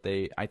on, but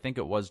I think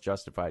it was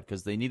justified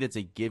because they needed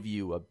to give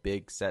you a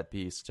big set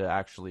piece to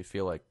actually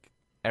feel like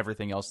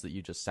everything else that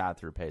you just sat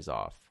through pays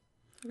off.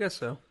 I guess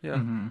so. Yeah.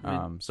 Mm-hmm.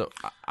 I mean, So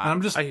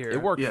I'm just I hear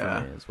it worked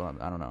Yeah. for me. Is what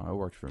I don't know. It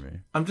worked for me.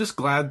 I'm just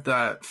glad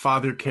that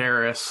Father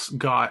Karras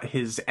got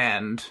his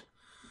end.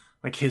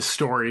 Like his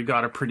story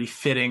got a pretty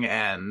fitting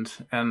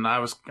end, and I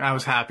was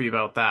happy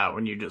about that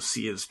when you just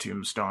see his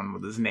tombstone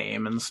with his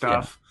name and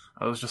stuff.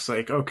 I was just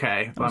like,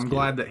 okay, I'm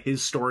glad that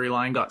his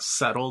storyline got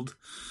settled.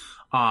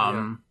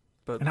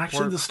 but And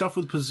actually, the stuff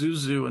with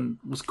Pazuzu and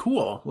was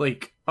cool.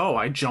 Like, oh,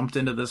 I jumped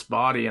into this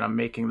body and I'm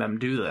making them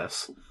do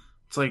this.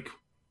 It's like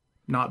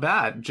not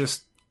bad.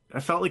 Just I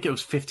felt like it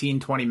was 15,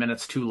 20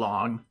 minutes too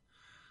long.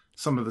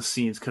 Some of the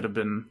scenes could have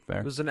been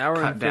it was an hour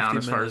cut and 50 down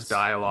minutes. as far as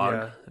dialogue.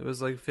 Yeah, it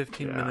was like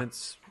 15 Yeah.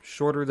 minutes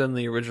shorter than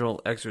the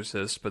original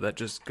Exorcist, but that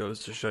just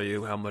goes to show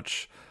you how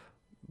much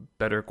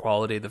better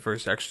quality the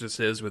first Exorcist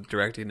is with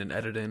directing and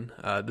editing.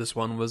 This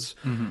one was,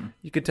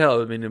 you could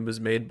tell, I mean, it was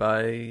made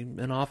by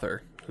an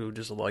author who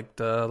just liked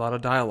a lot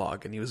of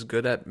dialogue, and he was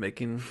good at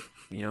making,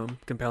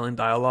 compelling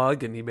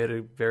dialogue, and he made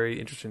a very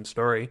interesting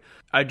story.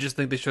 I just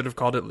think they should have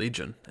called it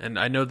Legion, and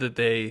I know that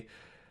they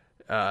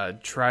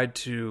tried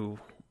to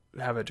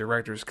have a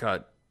director's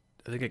cut.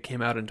 I think it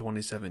came out in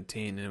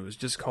 2017, and it was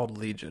just called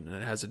Legion,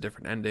 and it has a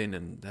different ending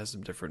and has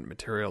some different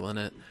material in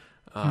it.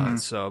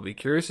 So I'll be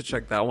curious to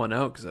check that one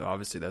out, because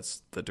obviously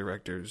that's the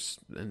director's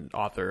and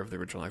author of the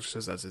original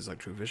Exorcist. That's his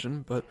true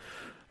vision. But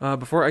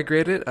before I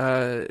grade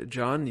it,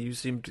 John, you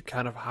seemed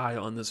kind of high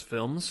on this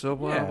film, so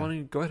Yeah. why don't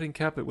you go ahead and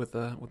cap it with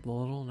a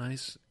little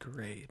nice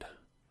grade?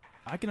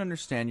 I can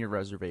understand your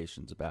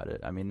reservations about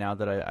it. I mean, now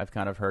that I've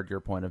kind of heard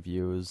your point of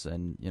views,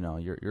 and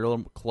you're a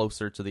little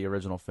closer to the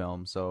original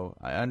film, so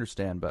I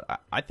understand. But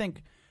I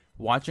think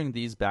watching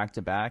these back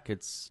to back,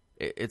 it's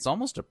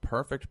almost a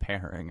perfect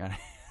pairing. I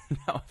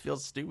feel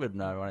stupid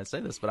now when I say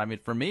this, but I mean,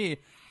 for me,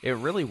 it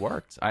really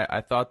worked.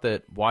 I thought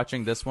that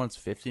watching this one's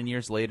 15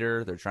 years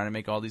later, they're trying to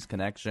make all these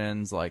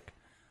connections. Like,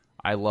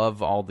 I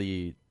love all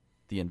the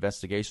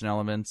investigation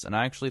elements, and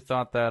I actually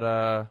thought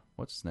that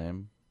what's his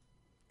name?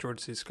 George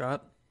C.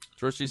 Scott?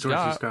 George C. George C.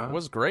 Scott Scott.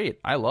 was great.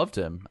 I loved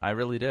him. I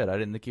really did. I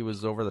didn't think he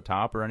was over the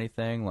top or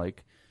anything.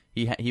 Like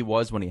he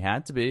was when he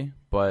had to be,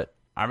 but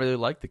I really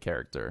liked the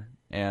character.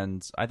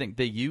 And I think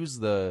they use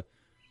the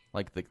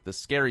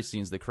scary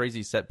scenes, the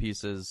crazy set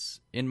pieces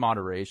in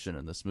moderation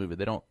in this movie.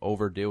 They don't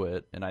overdo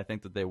it, and I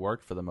think that they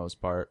worked for the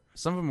most part.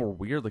 Some of them were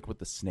weird, like with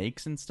the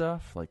snakes and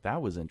stuff. Like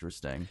that was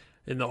interesting.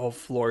 And the whole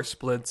floor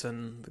splits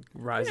and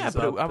rises Yeah,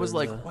 but up. I was and,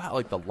 like, wow,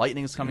 like the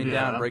lightning's coming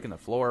down, breaking the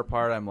floor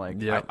apart. I'm like,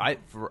 Yeah.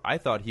 I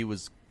thought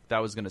that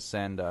was going to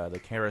send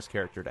the Karras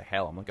character to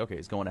hell. I'm like, okay,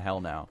 he's going to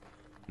hell now.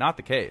 Not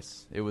the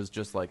case. It was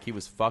just like he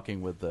was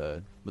fucking with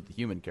the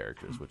human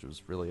characters, which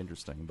was really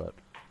interesting. But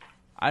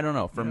I don't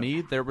know. For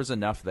me, there was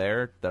enough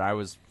there that I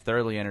was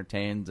thoroughly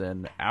entertained,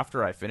 and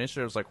after I finished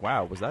it, I was like,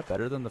 wow, was that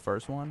better than the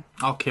first one?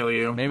 I'll kill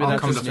you. Maybe I'll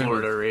that's come to just me.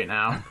 Florida right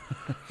now.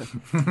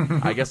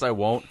 I guess I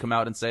won't come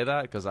out and say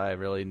that because I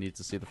really need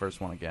to see the first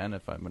one again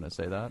if I'm going to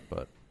say that,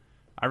 but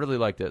I really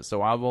liked it.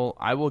 So I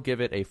will give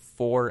it a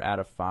 4 out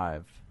of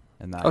 5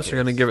 in that Oh, so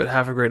you're case. going to give it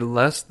half a grade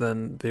less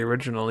than the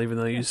original, even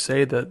though you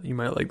say that you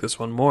might like this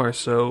one more.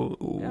 So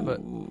but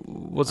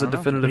what's a I don't know.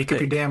 definitive Make up your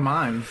take? damn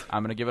mind.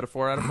 I'm going to give it a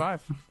 4 out of 5.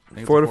 I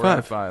think it's 4 a out of 4 out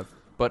of 5. 5.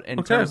 But in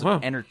Okay, terms wow.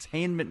 of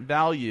entertainment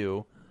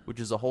value, which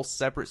is a whole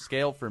separate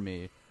scale for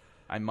me,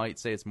 I might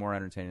say it's more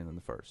entertaining than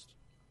the first.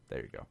 There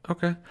you go.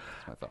 Okay.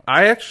 That's my thought.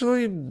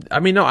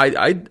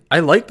 I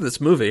liked this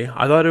movie.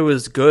 I thought it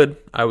was good.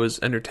 I was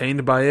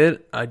entertained by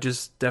it. I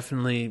just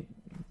definitely,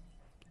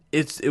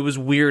 it was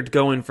weird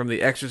going from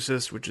The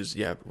Exorcist, which is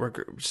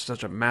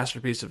such a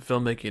masterpiece of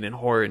filmmaking and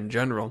horror in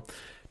general,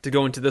 to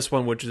go into this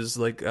one, which is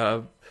like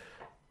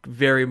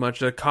very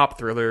much a cop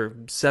thriller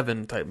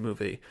 7 type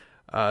movie,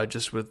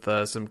 just with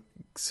some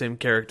same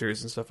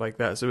characters and stuff like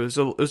that. So it was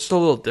still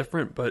a little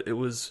different, but it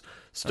was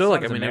still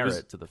That's like, I mean, it merit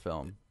was. to the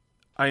film.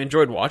 I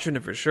enjoyed watching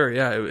it for sure.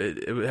 Yeah,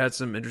 it had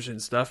some interesting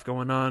stuff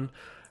going on.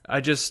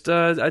 I just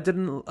I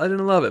didn't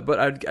love it,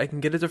 but I can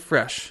get it to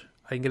fresh.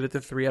 I can get it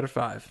to 3 out of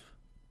 5.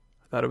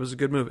 I thought it was a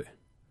good movie,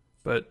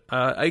 but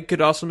I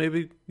could also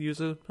maybe use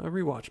a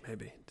rewatch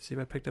maybe to see if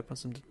I picked up on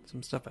some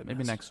stuff I missed.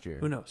 Maybe next year.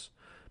 Who knows?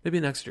 Maybe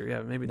next year.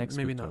 Yeah, maybe Next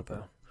maybe not Spooktober.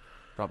 though.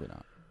 Probably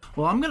not.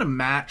 Well, I'm going to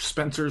match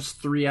Spencer's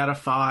 3 out of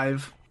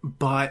 5,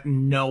 but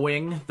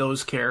knowing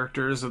those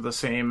characters are the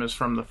same as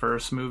from the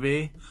first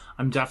movie,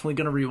 I'm definitely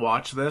going to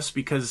rewatch this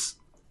because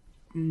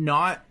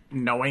not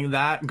knowing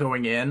that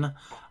going in,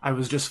 I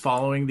was just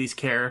following these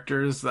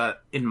characters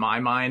that in my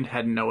mind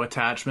had no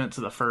attachment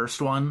to the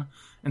first one.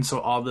 And so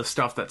all the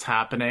stuff that's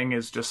happening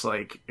is just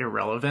like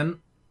irrelevant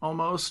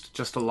almost.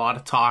 Just a lot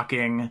of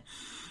talking,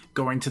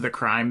 going to the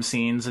crime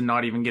scenes and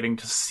not even getting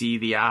to see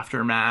the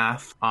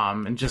aftermath,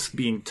 and just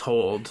being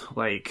told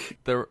like,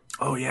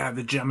 oh yeah,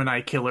 the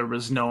Gemini killer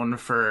was known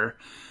for,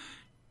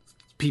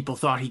 people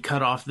thought he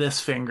cut off this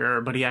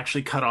finger, but he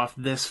actually cut off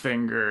this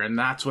finger, and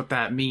that's what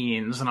that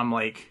means. And I'm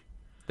like,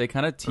 They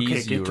kind of tease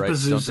Okay, you, get to right? Don't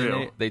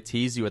Pazuzu. they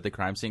tease you at the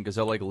crime scene because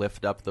they'll like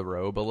lift up the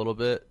robe a little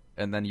bit,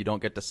 and then you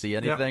don't get to see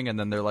anything, and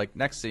then they're like,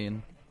 next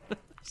scene.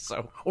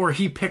 So or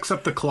he picks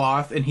up the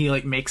cloth and he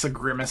like makes a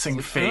grimacing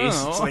face.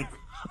 oh. It's like,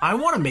 I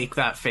want to make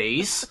that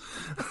face.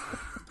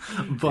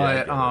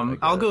 But I get it.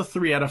 I'll go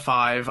 3 out of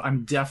 5.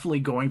 I'm definitely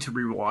going to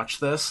rewatch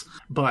this,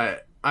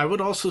 but I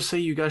would also say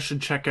you guys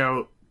should check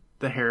out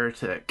The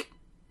Heretic,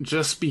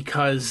 just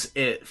because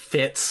it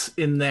fits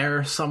in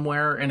there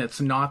somewhere, and it's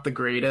not the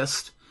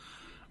greatest,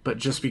 but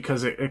just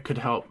because it could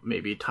help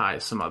maybe tie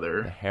some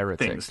other The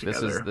Heretic. things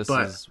together. This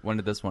But is when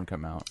did this one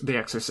come out? The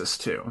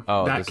Exorcist 2.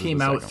 Oh, that this is came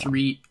the out second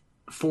one.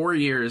 4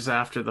 years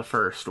after the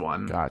first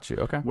one. Got you.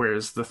 Okay.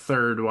 Whereas the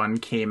third one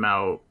came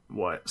out,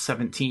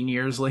 17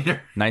 years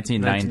later?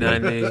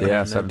 1990.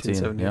 Yeah, 17.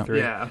 Yeah. 1973.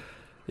 Yeah.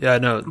 Yeah,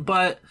 no.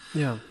 But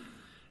Yeah.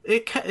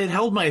 it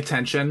held my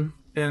attention,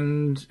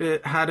 and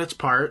it had its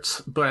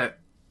parts, but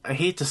I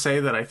hate to say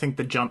that I think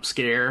the jump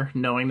scare,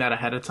 knowing that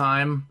ahead of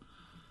time,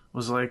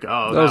 was like,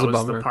 oh, That was that a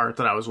was bummer. the part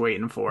that I was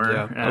waiting for.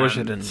 Yeah, I wish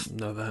I And didn't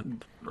know that.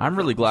 I'm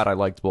really glad I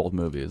liked both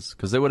movies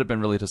because it would have been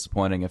really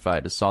disappointing if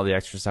I just saw The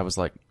Exorcist. I was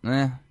like,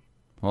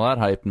 well, that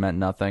hype meant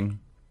nothing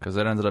because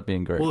it ended up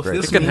being great. Well, if great.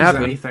 this It can means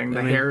happen. anything,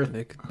 I mean,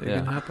 Heretic. it Yeah.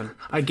 can happen.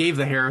 I gave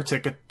the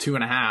Heretic a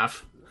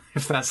 2.5,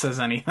 if that says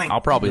anything.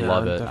 I'll probably Yeah,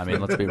 love it. I definitely.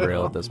 mean, let's be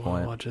real at this I'll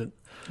point. watch it.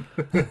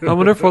 I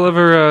wonder if we'll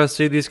ever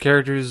see these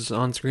characters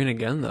on screen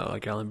again, though,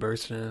 like Ellen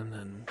Burstyn,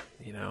 and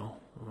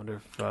I wonder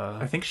if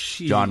I think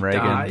she John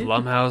Reagan. died.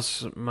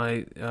 Blumhouse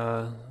might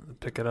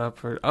pick it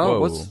up. Or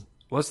Whoa.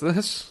 what's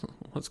this?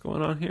 What's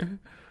going on here?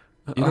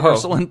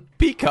 Universal and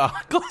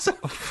Peacock.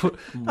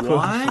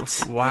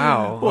 What?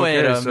 Wow. Wait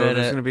Okay, a so minute.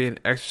 there's going to be an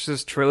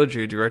Exorcist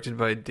trilogy directed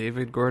by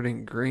David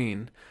Gordon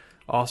Green,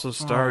 also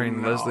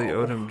starring no. Leslie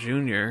Odom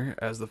Jr.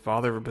 as the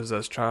father of a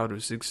possessed child who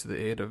seeks the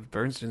aid of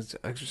Bernstein's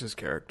Exorcist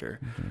character.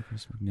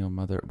 Neil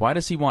Mother. Why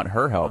does he want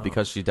her help?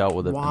 Because she dealt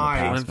with it. Why?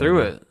 In the past, Went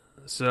through maybe. it.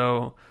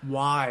 So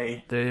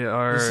Why? they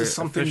are This is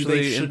something they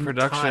officially in shouldn't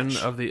production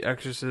touch. of The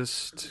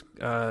Exorcist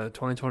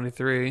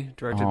 2023,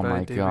 directed Oh by my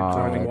David God.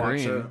 Gordon Watch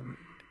Green. it.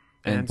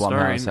 And Blumhouse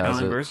starring has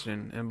Ellen it.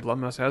 Burstyn, and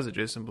Blumhouse has it,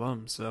 Jason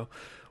Blum. So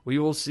we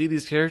will see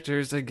these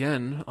characters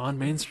again on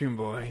Mainstream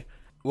Boy.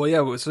 Well,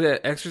 yeah,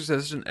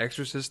 Exorcist and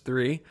Exorcist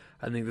 3.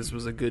 I think this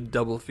was a good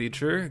double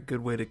feature.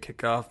 Good way to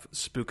kick off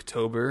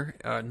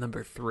Spooktober,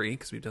 number 3,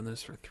 because we've done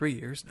this for 3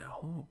 years now.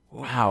 Oh,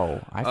 whoa.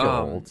 Wow, I feel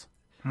old.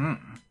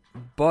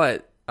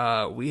 But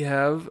we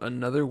have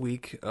another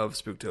week of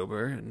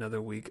Spooktober,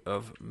 another week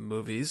of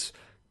movies,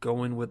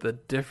 going with a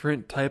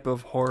different type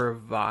of horror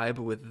vibe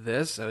with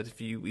this, if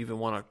you even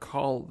want to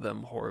call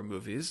them horror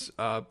movies.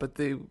 But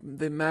they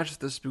match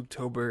the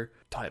Spooktober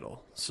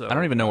title. So I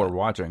don't even know what we're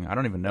watching. I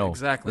don't even know.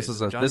 exactly. This is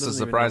John a doesn't even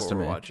know surprise what to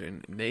we're me.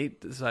 Watching. Nate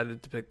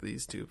decided to pick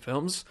these two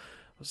films.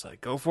 I was like,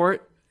 go for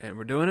it, and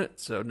we're doing it.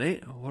 So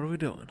Nate, what are we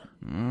doing?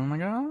 Oh my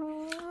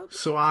god.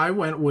 So I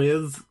went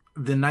with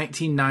the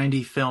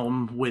 1990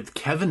 film with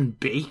Kevin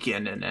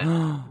Bacon in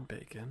it.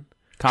 Bacon.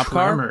 Cop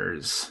Car?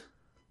 Tremors.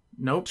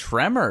 Nope.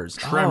 Tremors.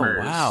 Tremors.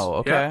 Oh, wow.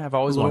 Okay. Yeah. I've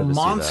always a little wanted to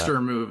see that.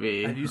 monster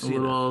movie. Have you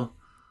seen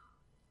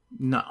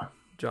No.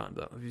 John,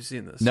 though, have you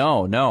seen this?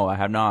 No, I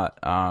have not.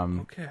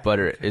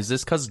 Okay. Is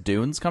this because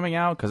Dune's coming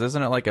out? Because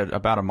isn't it like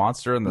about a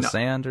monster in the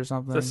sand or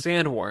something? It's a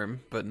sandworm,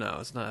 but no,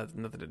 it's not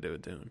nothing to do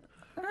with Dune.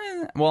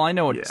 Well, I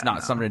know it's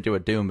not something to do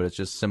with Doom, but it's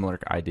just similar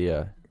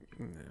idea.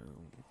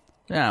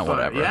 Yeah,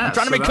 whatever. yeah, I'm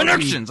trying to make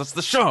connections. That's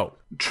the show.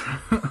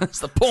 That's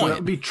the So point. that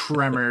would be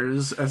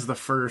Tremors as the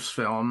first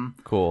film.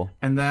 Cool.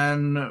 And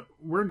then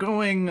we're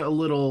going a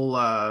little,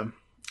 I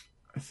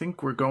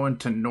think we're going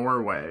to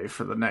Norway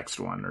for the next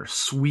one, or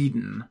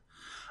Sweden.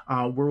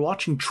 We're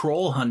watching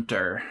Troll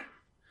Hunter.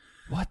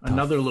 What?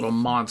 Another little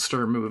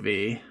monster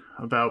movie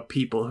about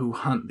people who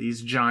hunt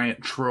these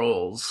giant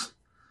trolls.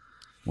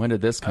 When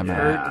did this come out?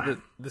 Heard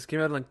that this came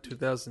out in like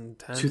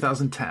 2010.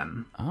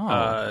 2010. Oh, all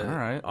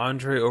right.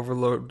 Andre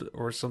Overlord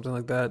or something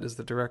like that is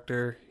the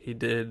director. He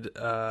did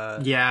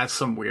Yeah,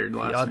 some weird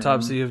last The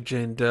Autopsy of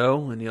Jane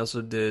Doe, and he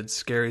also did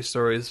Scary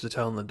Stories to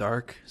Tell in the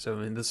Dark. So I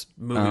mean, this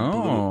movie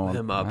blew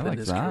him up in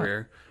his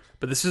career.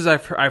 But this is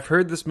I've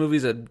heard this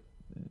movie's a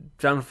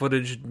found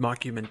footage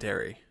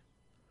mockumentary,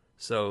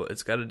 so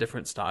it's got a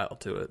different style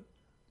to it.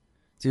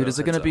 Dude, So is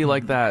it going to heads be up.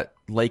 like that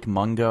Lake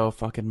Mungo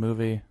fucking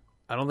movie?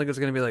 I don't think it's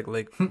going to be like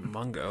Lake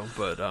Mungo,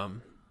 but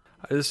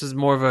this is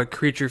more of a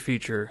creature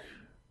feature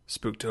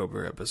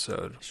Spooktober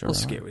episode. Sure. A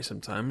little scary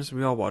sometimes.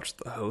 We all watched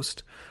The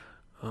Host.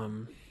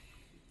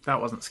 That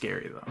wasn't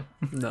scary, though.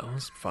 No,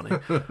 it's funny.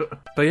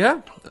 But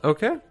yeah,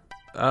 okay.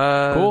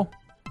 Cool.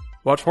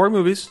 Watch horror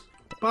movies.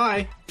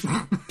 Bye.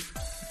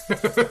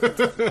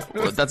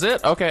 Well, that's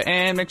it? Okay,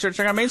 and make sure to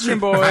check out Mainstream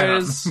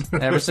Boys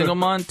every single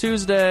month,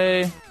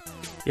 Tuesday.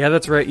 Yeah,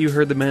 that's right. You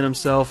heard the man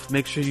himself.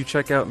 Make sure you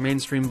check out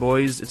Mainstream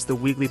Boys. It's the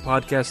weekly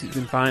podcast that you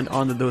can find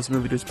on the Those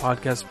Movie Dudes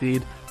podcast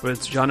feed. But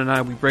it's John and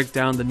I. We break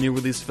down the new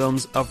release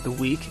films of the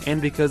week.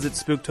 And because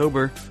it's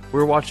Spooktober,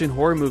 we're watching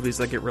horror movies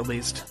that get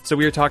released. So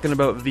we are talking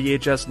about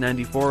VHS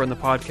 94 on the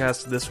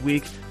podcast this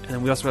week. And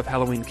then we also have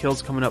Halloween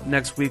Kills coming up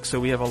next week. So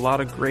we have a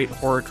lot of great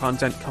horror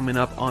content coming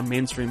up on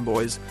Mainstream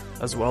Boys,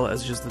 as well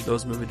as just the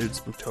Those Movie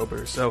Dudes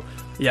Spooktober. So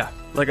yeah,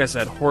 like I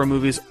said, horror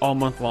movies all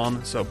month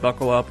long. So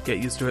buckle up, get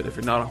used to it. If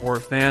you're not a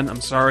horror fan,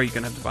 I'm sorry, you're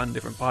going to have to find a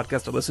different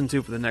podcast to listen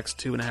to for the next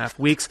 2.5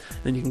 weeks.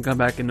 Then you can come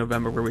back in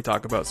November where we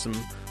talk about some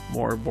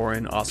more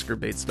boring Oscar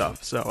bait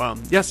stuff. So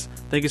yes,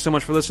 thank you so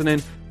much for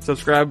listening.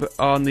 Subscribe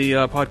on the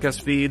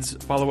podcast feeds.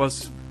 Follow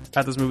us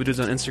at Those Movie Dudes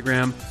on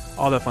Instagram.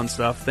 All that fun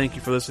stuff. Thank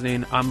you for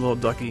listening. I'm Little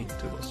Ducky.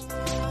 Toodles.